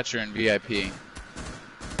Montaigne and Thatcher in VIP.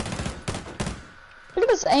 Look at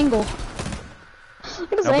this angle.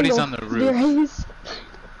 Look at this Nobody's angle. on the roof. He's-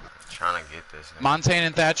 Trying to get this. Montaigne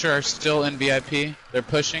and Thatcher are still in VIP. They're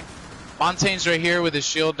pushing. Montaigne's right here with his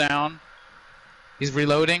shield down. He's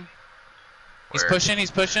reloading. He's Where? pushing, he's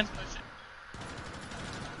pushing.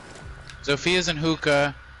 Sophia's in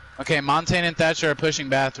hookah. Okay, Montaigne and Thatcher are pushing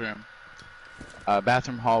bathroom.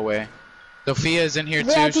 Bathroom hallway. Sophia is in here too,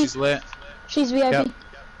 VIP. she's lit. She's VIP. Yep.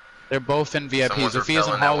 They're both in VIP. Someone's Sophia's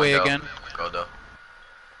in repelling that hallway window. again. Go though.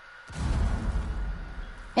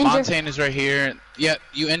 Injured. Montaigne is right here. Yeah,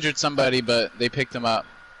 you injured somebody, but they picked him up.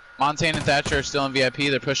 Montaigne and Thatcher are still in VIP.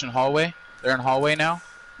 They're pushing hallway. They're in hallway now.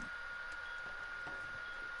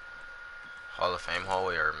 Hall of Fame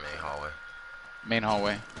hallway or main hallway? Main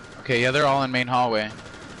hallway. Okay, yeah, they're all in main hallway.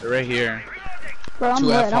 They're right here. Bro, I'm 2F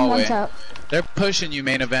lit. I'm hallway. one tap. They're pushing you,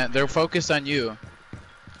 main event. They're focused on you.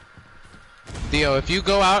 Theo, if you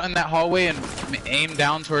go out in that hallway and aim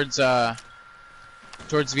down towards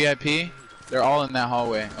VIP, they're all in that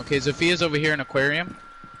hallway. Okay, Sophia's over here in aquarium.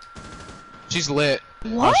 She's lit.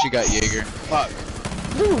 What? Oh, she got Jaeger. Fuck.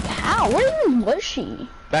 Dude, how? Where even was she?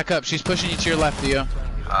 Back up. She's pushing you to your left, Theo.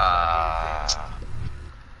 Ah.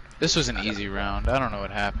 This was an easy round. I don't know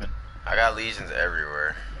what happened. I got legions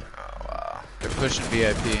everywhere. Oh wow. They're pushing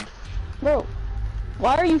VIP. Bro,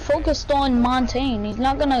 why are you focused on Montaigne? He's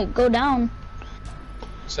not gonna go down.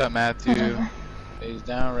 What's up, Matthew? Whatever. He's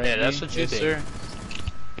down right. Yeah, that's what you yes, think. sir.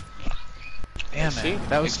 Damn See? it.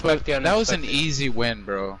 That was Expect the that was an unexpected. easy win,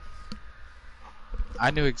 bro.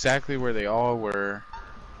 I knew exactly where they all were.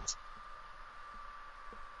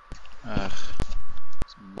 Ugh.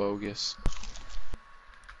 It's bogus.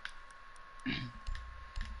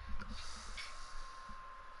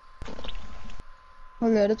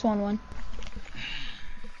 We're good. It's 1-1.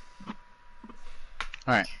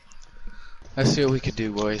 Alright. Let's see what we can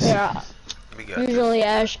do, boys. Yeah. We got this. Usually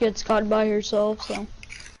Ash gets caught by herself, so.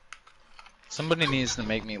 Somebody needs to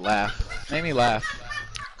make me laugh. Make me laugh.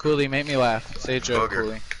 Cooley, make me laugh. Say a joke, Booger.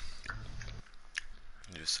 Cooley.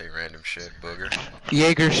 Just say random shit, booger.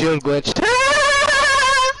 Jaeger shield glitched.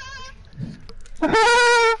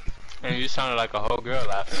 And you sounded like a whole girl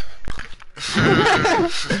laughing.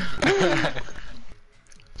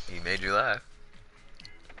 He made you laugh.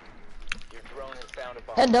 Your drone has found a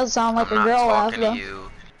bomb. That does sound like I'm a not girl laugh, talking though. to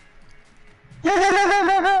you.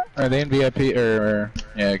 Are they in VIP or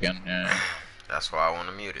yeah again? Yeah. That's why I want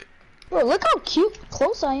to mute it. Bro, look how cute,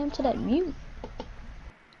 close I am to that mute.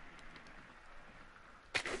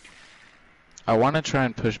 I want to try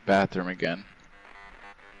and push bathroom again.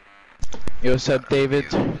 Yo, what's up, David?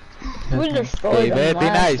 We destroyed them David, be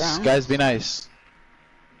last nice, round. guys. Be nice.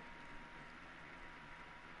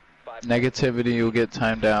 Negativity will get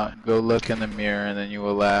timed out. Go look in the mirror and then you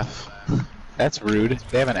will laugh. That's rude.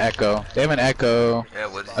 They have an echo. They have an echo. Yeah,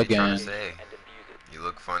 what is he trying Again. to say? And defuse it. You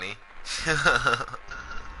look funny.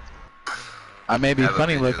 I may be Have a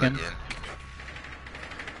funny vigil looking. again.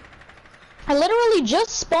 I literally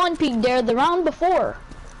just spawn peeked there the round before.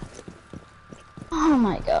 Oh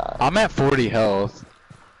my god. I'm at 40 health.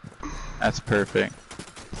 That's perfect.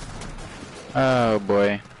 Oh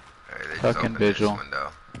boy. Alright, they just Fucking opened this vigil.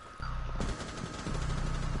 window.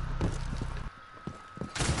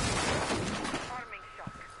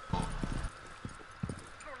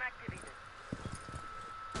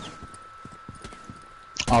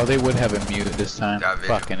 Oh, they would have a mute this time. Got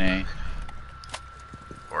vigil. Fucking A.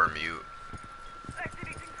 Or mute.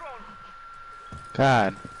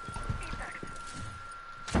 God.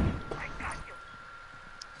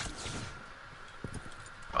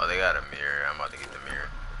 Oh, they got a mirror. I'm about to get the mirror.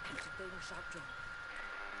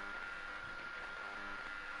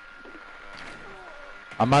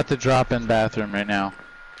 I'm about to drop in bathroom right now.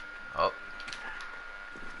 Oh,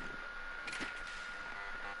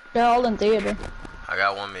 They're all in theater. I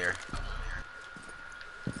got one mirror.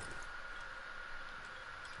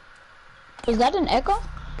 Was that an echo?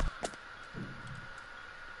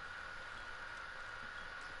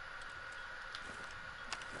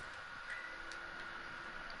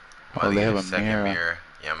 I'm about Oh, to they get have a a second mirror.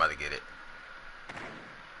 Yeah, I'm about to get it.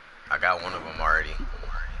 I got one of them already.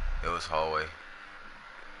 It was hallway.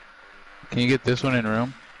 Can you get this one in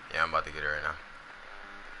room? Yeah, I'm about to get it right now.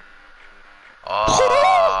 That's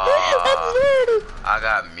Oh, dirty. I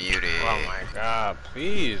got muted. Oh my god,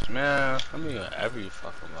 please, man. Let me hear every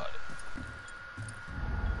fucking about it.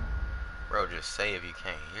 Bro, just say if you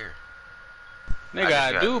can't hear. Nigga, just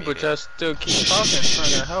I got do, but muted. y'all still keep talking,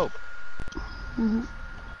 trying to help. Mhm.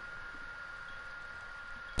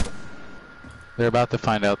 They're about to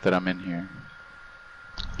find out that I'm in here.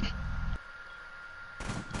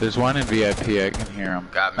 There's one in VIP. I can hear him.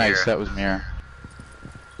 Got Nice. Mirror. That was Mirror.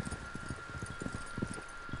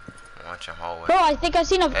 Watch him hallway. Bro, I think I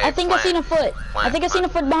seen a. Hey, I think I seen a foot. I think I seen a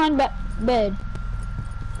foot behind bed. Nope,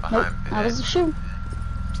 Behind I was a shoe.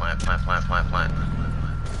 Plant.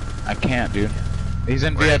 I can't, dude. He's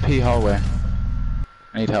in Where? VIP hallway.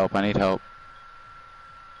 I need help. I need help.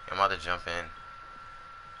 I'm about to jump in.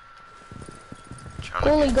 Trying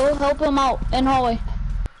Cooley, to go help him out in hallway.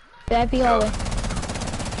 VIP hallway.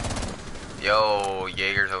 Yo,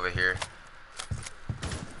 Jaeger's over here.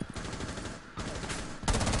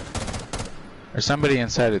 There's somebody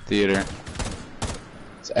inside the theater.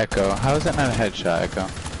 It's Echo. How is that not a headshot, Echo?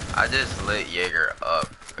 I just lit Jaeger up.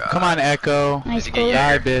 God. Come on, Echo. Nice, Did you Cooley.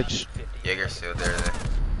 get Die, Jaeger? bitch. Jaeger's still there.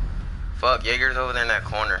 Fuck, Jaeger's over there in that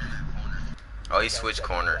corner. Oh, he switched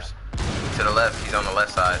corners. To the left, he's on the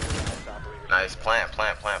left side. Nice, plant.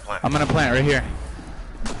 I'm gonna plant right here.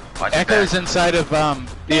 Watch your Echo's back. inside of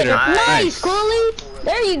theater. Nice, Cooley.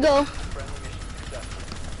 There you go.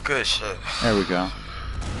 Good shit. There we go.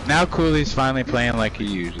 Now Cooley's finally playing like he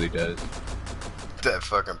usually does. That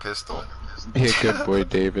fucking pistol. Be a good boy,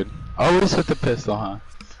 David. Always with the pistol, huh?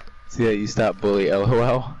 See that you stop bully,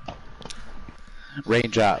 LOL.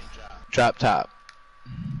 Raindrop. Drop top.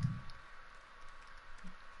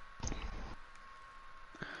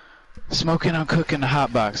 Smoking on cooking the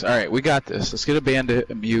hot box. Alright, we got this. Let's get a bandit,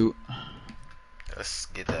 a mute. Let's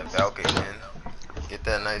get that Valkyrie in. Get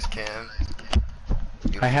that nice cam.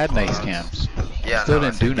 I had nice Beautiful cams. Yeah, Still no, I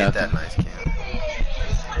didn't said do get nothing. that nice cam.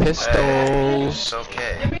 Hey, Pistols. it's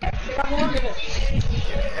okay. Get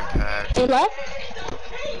impact. They left.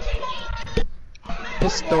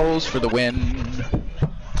 Pistols for the win.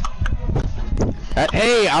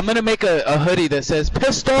 Hey, I'm gonna make a hoodie that says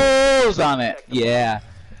pistols on it. Yeah.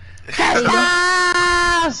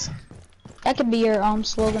 Pistols! That could be your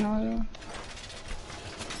slogan or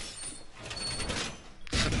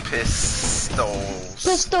Pistols.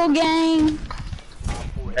 Pistol gang.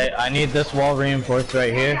 Hey, I need this wall reinforced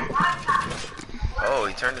right here. Oh,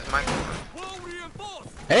 he turned his mic on.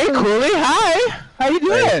 Hey, Cooley, hi. How you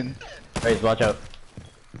doing? Raze, watch out.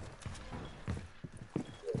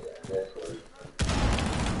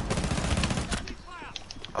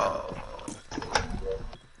 Oh.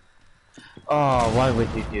 Oh, why would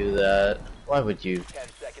you do that? Why would you? 10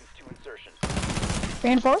 seconds to insertion.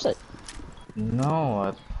 Reinforce it.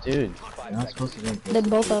 No, dude, you're not supposed to reinforce Did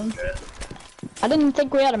both of them. I didn't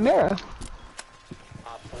think we had a mirror.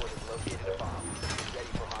 Op 4 has located a bomb. Ready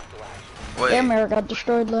for hostile action. Wait. Their mirror got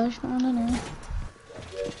destroyed last round anyway.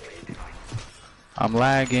 I'm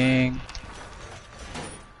lagging.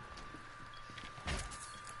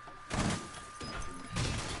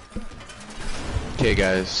 Okay,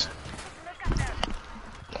 guys.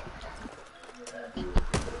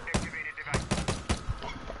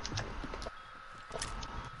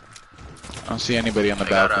 I don't see anybody on the They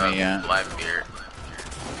got balcony a yet. black beard.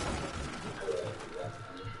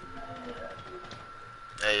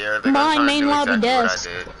 Hey, yeah, they're Mine, gonna main do lobby exactly desk.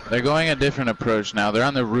 what I did. They're going a different approach now. They're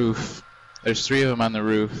on the roof. There's 3 of them on the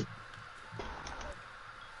roof.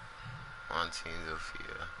 On Team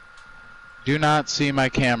Zofia. Do not see my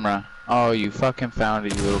camera. Oh, you fucking found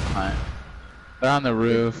it, you little cunt. They're on the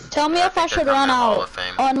roof. Tell me I if I think they're should run coming Hall out of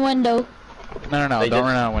Fame. on window. No, They don't just-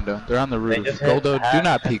 run out a window. They're on the roof. just hit Goldo, do half-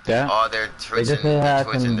 not peek that. Oh, they're twitching. just hit They're half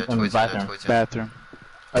twitching. in- They're in twitching. bathroom. They're twitching. Bathroom.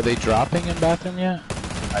 Are they dropping in bathroom yet?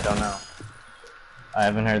 I don't know. I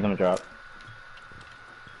haven't heard them drop.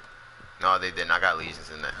 No, they didn't. I got lesions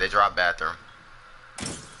in there. They dropped bathroom.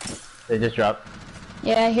 They just dropped.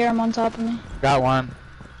 Yeah, I hear him on top of me. Got one.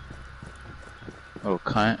 Little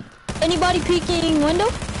cunt. Anybody peeking window?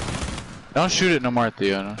 Don't shoot it no more,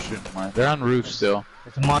 Theo. Don't shoot it no more. They're on roof still.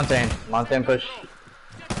 It's a Montaigne. Montaigne push.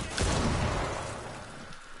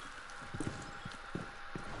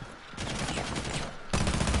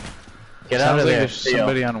 Get out Sounds of like there, there's Theo.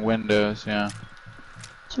 somebody on windows, yeah.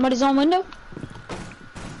 Somebody's on window?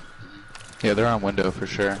 Yeah, they're on window for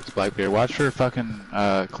sure. It's Blackbeard. Watch for fucking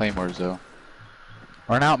claymores though.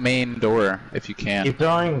 Run out main door if you can. Keep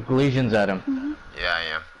throwing lesions at him. Yeah, I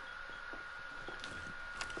am.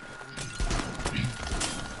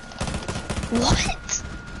 What?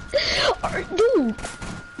 Dude,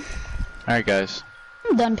 Alright guys.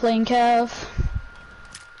 I'm done playing Cav.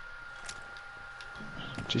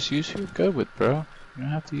 Just use who you're good with, bro. You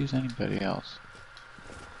don't have to use anybody else.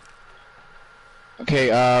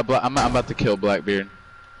 Okay, I'm about to kill Blackbeard.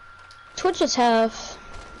 Twitch is half.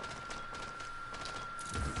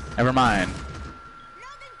 Never mind.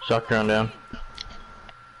 Shock drone down.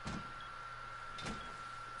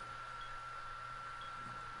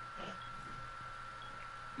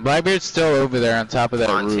 Blackbeard's still over there on top of that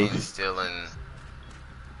Montene's roof. still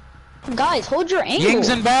in. Guys, hold your angle. Ying's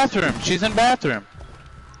in bathroom. She's in bathroom.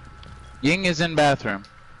 Ying is in bathroom.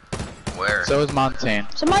 Where? So is Montaigne.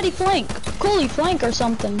 Somebody flank. Cooley, flank or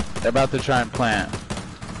something. They're about to try and plant.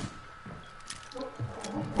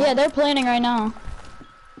 Yeah, they're planning right now.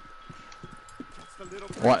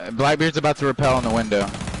 Blackbeard's about to rappel in the window.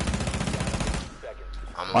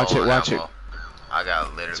 I'm Watch low it, on watch ammo. I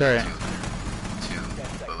got literally Sorry.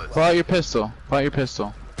 two bullets. Pull out your pistol. Pull out your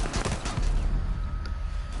pistol.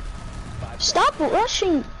 Stop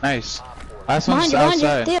rushing. Nice. Last Behind one's you, behind you.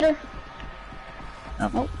 outside. Theater.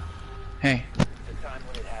 Oh. Hey. The time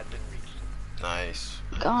limit has been reached. Nice.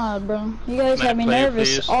 God, bro. You guys May I had me play,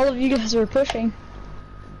 nervous. please? All of you guys were pushing.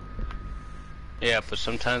 Yeah, but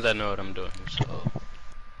sometimes I know what I'm doing, so...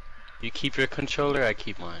 You keep your controller, I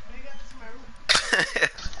keep mine.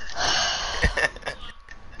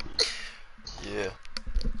 Yeah.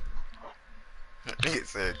 He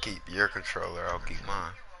said, keep your controller, I'll keep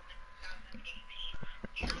mine.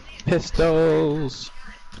 Pistols.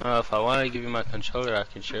 If I want to give you my controller, I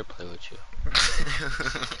can share play with you.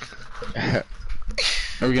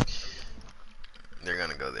 Are we gonna... They're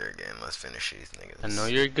gonna go there again. Let's finish these niggas. I know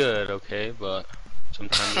you're good, okay, but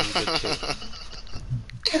sometimes I'm good too.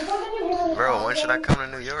 Bro, when should I come to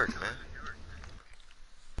New York, man?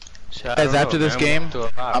 See, I Guys, don't after know, this man. game, We'll do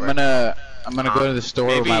a lot, I'm right? gonna go to the store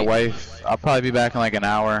with my Maybe- wife. I'll probably be back in like an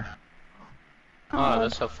hour. Oh,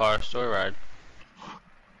 that's a far store ride.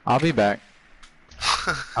 I'll be back.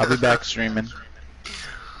 I'll be back streaming.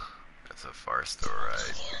 That's a far store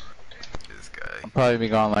ride. This guy. I'll probably be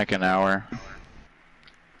gone like an hour.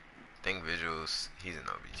 Think Visuals, he's an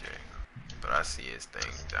OBJ. But I see his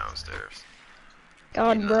thing downstairs.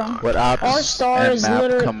 God, bro. What ops Our store and is map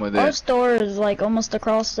literally. come with Our it? store is like almost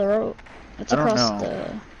across the road. It's I don't across know.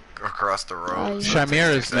 the. Across the road. Yeah.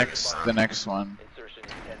 Shamir is next, the next one. Insertion in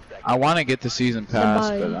 10 seconds. I want to get the season pass,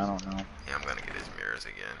 Goodbye. but I don't know. Yeah, I'm gonna get his mirrors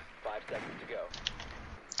again. 5 seconds to go.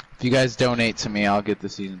 If you guys donate to me, I'll get the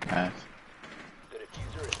season pass. The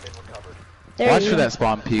diffuser has been recovered. There Watch you for go. that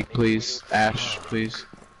spawn peak, please. Ash, please.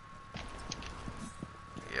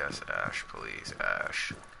 Yes, Ash, please,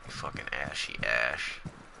 Ash. You fucking ashy Ash.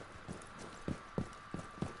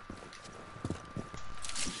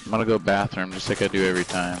 I'm gonna go bathroom just like I do every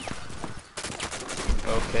time.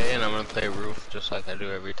 Okay, and I'm gonna play roof just like I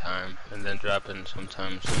do every time, and then drop in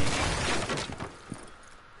sometime soon.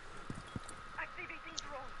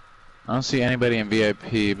 I don't see anybody in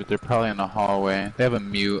VIP, but they're probably in the hallway. They have a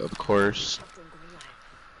mute, of course.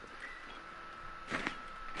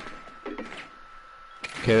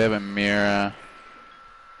 Okay, they have a Mira.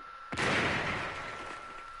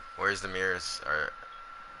 Where's the mirrors?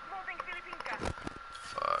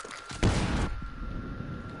 Fuck.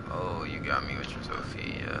 Oh, you got me with your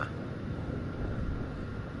Sophia.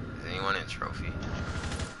 Is anyone in trophy?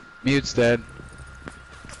 Mute's dead.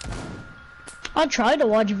 I tried to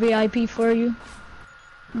watch VIP for you.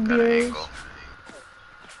 Got an Viewers. angle.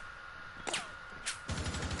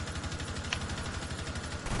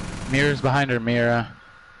 Mira's behind her, Mira.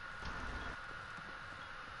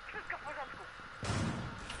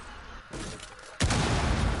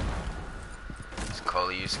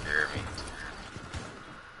 Coley, you scared me.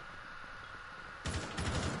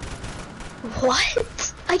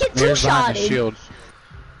 What? I get Mira's behind the two-shotted. shield.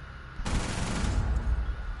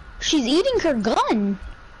 She's eating her gun.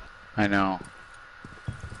 I know.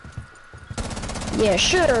 Yeah,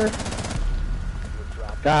 sure.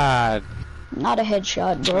 God, Not a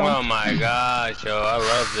headshot, bro. Oh my gosh, yo, I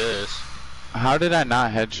love this. how did I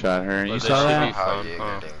not headshot her? You Well, saw they should that? be- How fun, Jaeger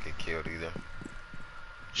huh? didn't get killed either.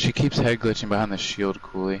 She keeps head glitching behind the shield,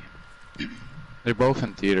 Cooley. They're both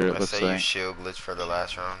in theater, it I looks say you like. shield glitch for the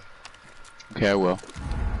last round. Okay, I will.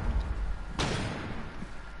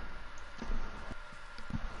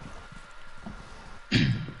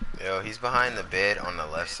 Yo, he's behind the bed on the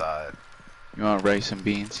left side. You want rice and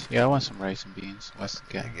beans? Yeah, I want some rice and beans. What's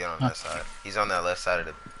the Yeah, guy? get on that side. He's on that left side of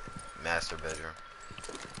the master bedroom.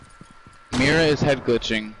 Mira is head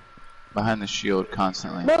glitching behind the shield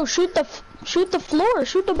constantly. Bro, shoot the floor,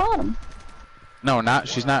 shoot the bottom. No, not.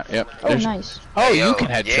 She's not. Yep. Oh, there's- nice. Oh, Hey, yo, you can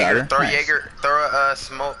headshot Jaeger, her. throw Nice. Jaeger, throw a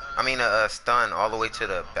smoke. I mean a stun all the way to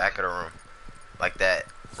the back of the room, like that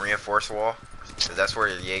reinforced wall. Cause that's where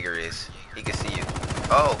Jaeger is. He can see you.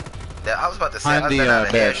 Oh, that I was about to say. Behind I the bet out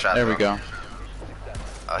a bed. headshot. There we from. go.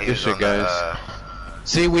 Oh, he Good was shit, on guys. the.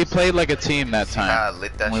 See, we played like a team that I time.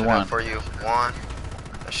 lit that We shit won. up for you, Juan.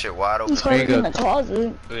 That shit wide open. It's There you hard go. in the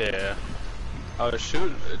closet. Yeah. I was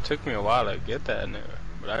shooting. It took me a while to get that nigga,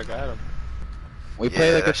 but I got him. We Yeah,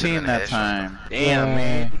 played like a that should've team been a that headshot. time. Damn, Yay.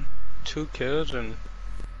 man. 2 kills and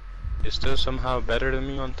It's still somehow better than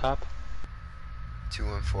me on top. 2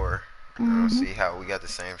 and 4. I Mhm. don't see how we got the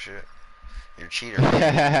same shit. You're a cheater,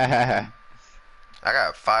 man. I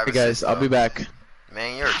got 5 Hey assists. guys, I'll be though. back.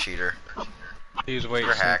 Man, you're a cheater. Please wait,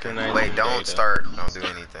 You're hacking. synchronizing Wait, don't data. start. Don't do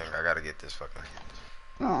anything. I gotta get this fucking.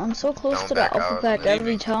 Oh, I'm so close Don't to the back alpha out. pack Believe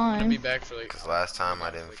every I'm gonna be time. back for like. Cause last time I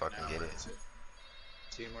like didn't an fucking hour, get it. that's it.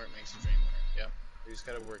 Teamwork makes the dream work. Yep. We just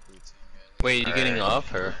gotta work with the team, guys. Wait, you getting Alright.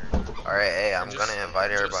 off or? Alright, hey, Or I'm just- gonna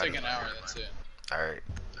invite Just everybody. like an hour, that's it. Alright.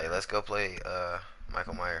 Hey, let's go play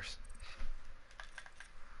Michael Myers.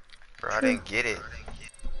 Bro, I Sure. didn't get it.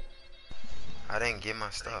 I didn't get my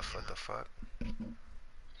stuff. What the fuck?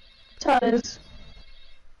 That's how it is.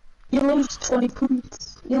 You lose 20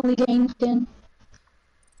 points. You only gain 10.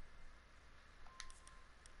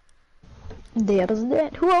 That is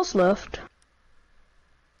that. Who else left?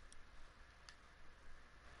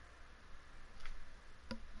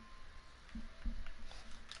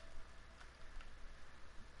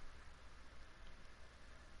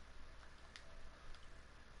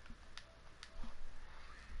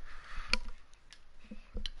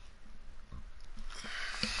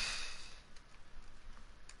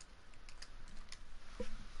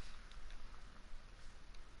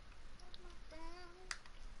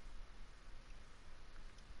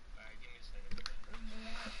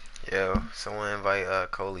 Yo, someone invite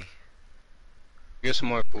Coley. Get some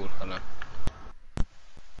more food. Hold on.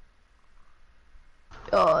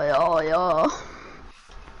 Yeah.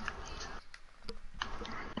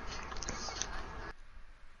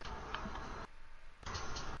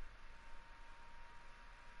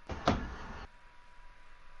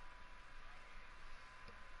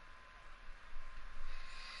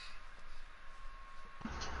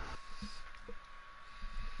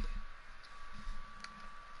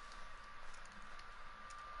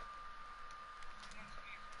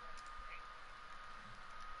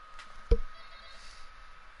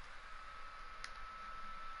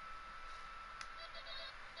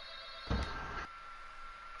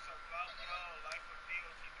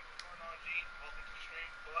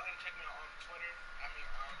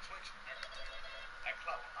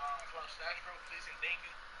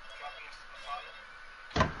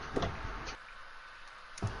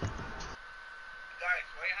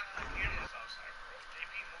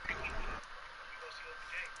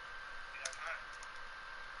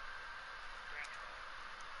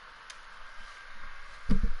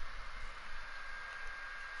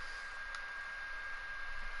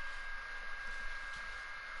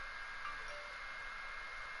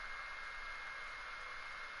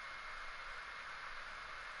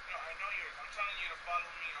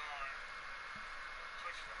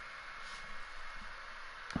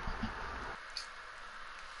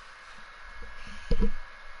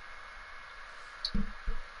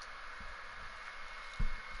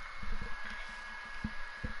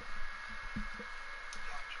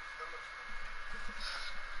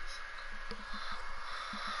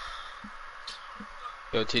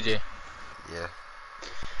 Yo, TJ. Yeah.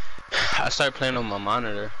 I started playing on my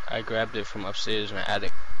monitor. I grabbed it from upstairs in the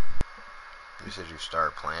attic. You said you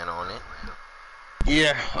start playing on it.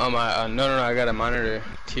 Yeah, on my no, I got a monitor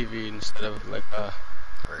TV instead of like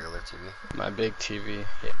Regular TV. my big TV.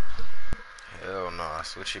 Yeah. Hell no, I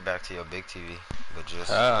switch it back to your big TV, but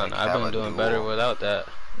just I've have been a doing dual. better without that.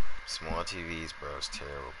 Small TVs, bro. It's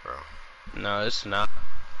terrible, bro. No, it's not.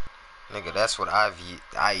 Nigga, that's what I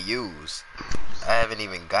use. I haven't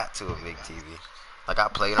even got to a big TV. Like I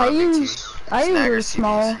played on I a big use TV. a Snagger's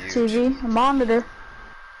small TV is huge. TV, a monitor.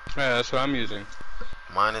 Yeah, that's what I'm using.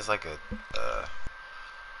 Mine is like a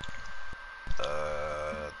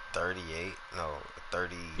 38. No,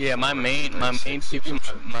 30. Yeah, my main 36 or TV, some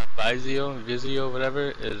shit. my Vizio,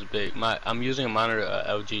 whatever, is big. I'm using a monitor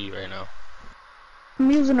LG right now.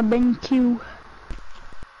 I'm using a BenQ.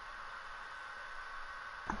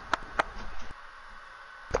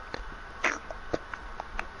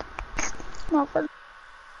 Motherfucker.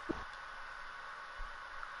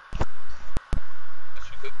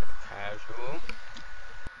 Casual.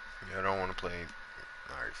 Yeah, I don't want to play.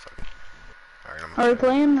 Alright, fuck it. Alright, I'm Are we gonna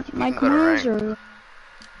playing can Michael go to Myers rank. or?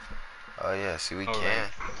 Oh yeah, see we All can.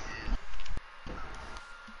 right.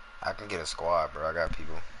 I can get a squad, bro. I got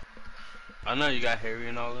people. I know you got Harry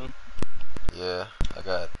and all them. Yeah, I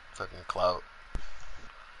got fucking clout.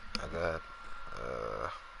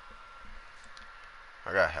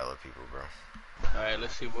 I got hella people, bro. Alright,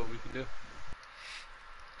 let's see what we can do.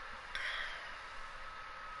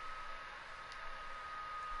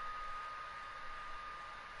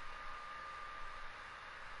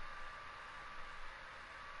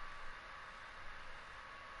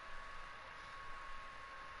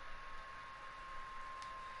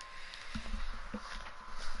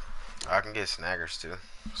 I can get snaggers too.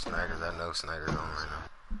 Snaggers, I know snaggers on right now.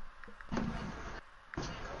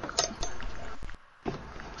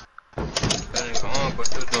 That ain't on, but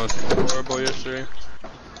this was horrible yesterday.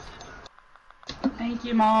 Thank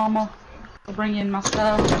you, Mama, for bringing my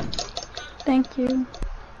stuff. Thank you.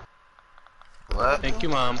 What? Thank you,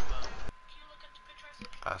 Mom.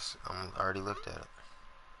 I'm already looked at it.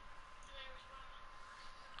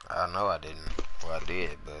 I know I didn't. Well, I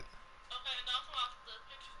did, but.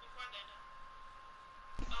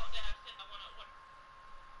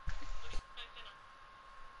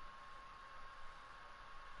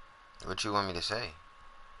 What you want me to say?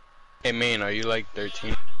 Hey, man, are you like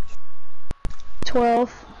 13?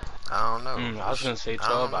 12. I don't know. I was gonna say I 12,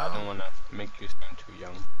 don't but I don't know. want to make you sound too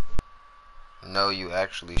young. No, you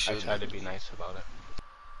actually I shouldn't. try to be nice about it.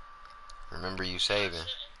 Remember, you saving.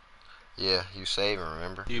 Yeah, you saving,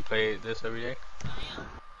 remember? Do you play this every day?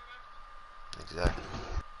 Exactly.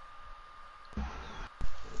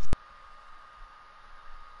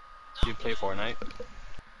 Do you play Fortnite?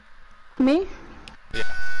 Me? Yeah.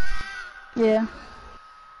 Yeah.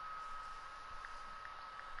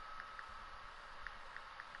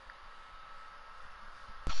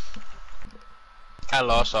 I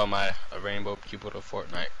lost all my rainbow people to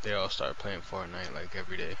Fortnite. They all start playing Fortnite like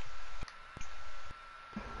every day.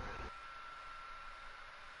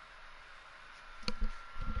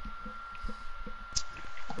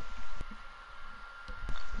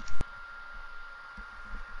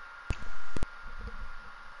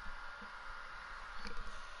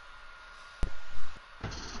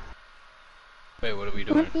 Wait, what are we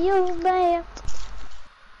doing? You bad.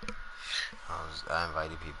 I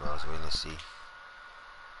invited people. I was waiting to see.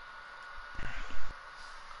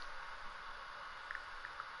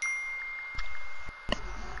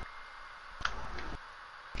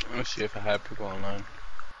 Let's see if I have people online.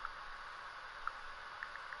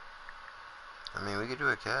 I mean, we could do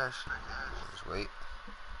it cash. Just wait.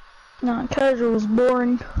 Nah, casual was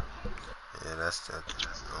boring. Yeah, that's the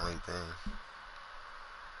only thing.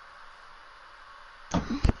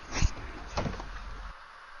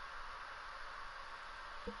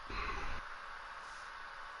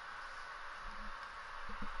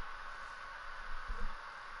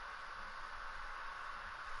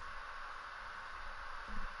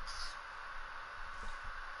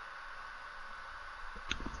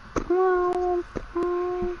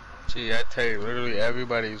 See, I tell you, literally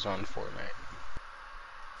everybody's on Fortnite.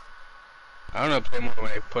 I don't know, play more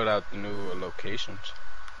when they put out the new locations.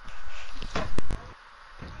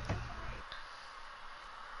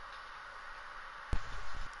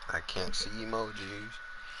 I can't see emojis.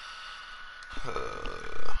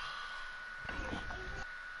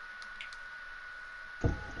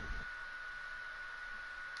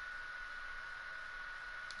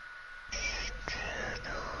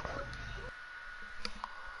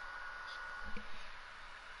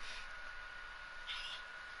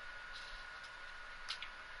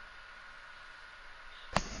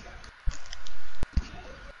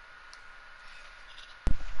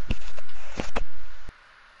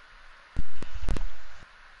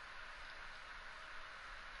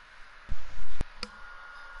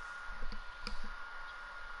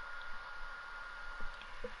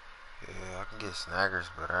 Yeah, I can get snaggers,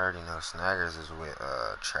 but I already know snaggers is with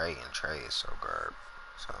Trey, and Trey is so garb.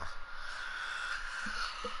 So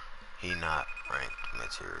he not ranked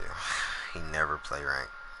material. He never play rank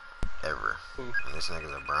ever. And this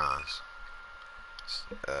nigga's a bronze.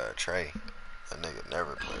 Trey, that nigga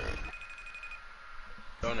never play rank.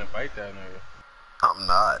 Don't invite that nigga. I'm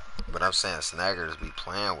not, but I'm saying snaggers be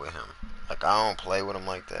playing with him. Like, I don't play with him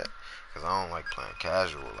like that, because I don't like playing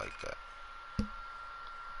casual like that.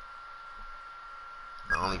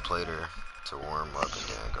 I only played her to warm up and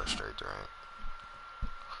then go straight to rank.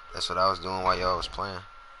 That's what I was doing while y'all was playing.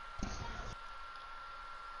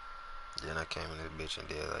 Then I came in this bitch and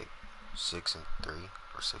did like 6 and 3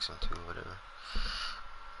 or 6 and 2, whatever.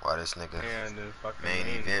 Why this nigga main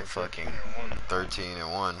event fucking 13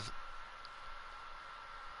 and 1.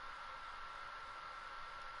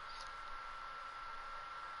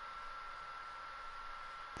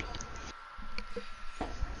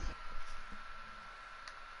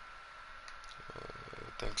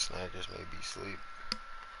 I think snaggers may be asleep.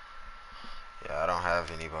 Yeah, I don't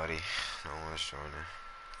have anybody. No one's joining.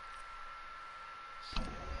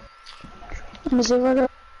 Let me see if I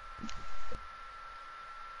got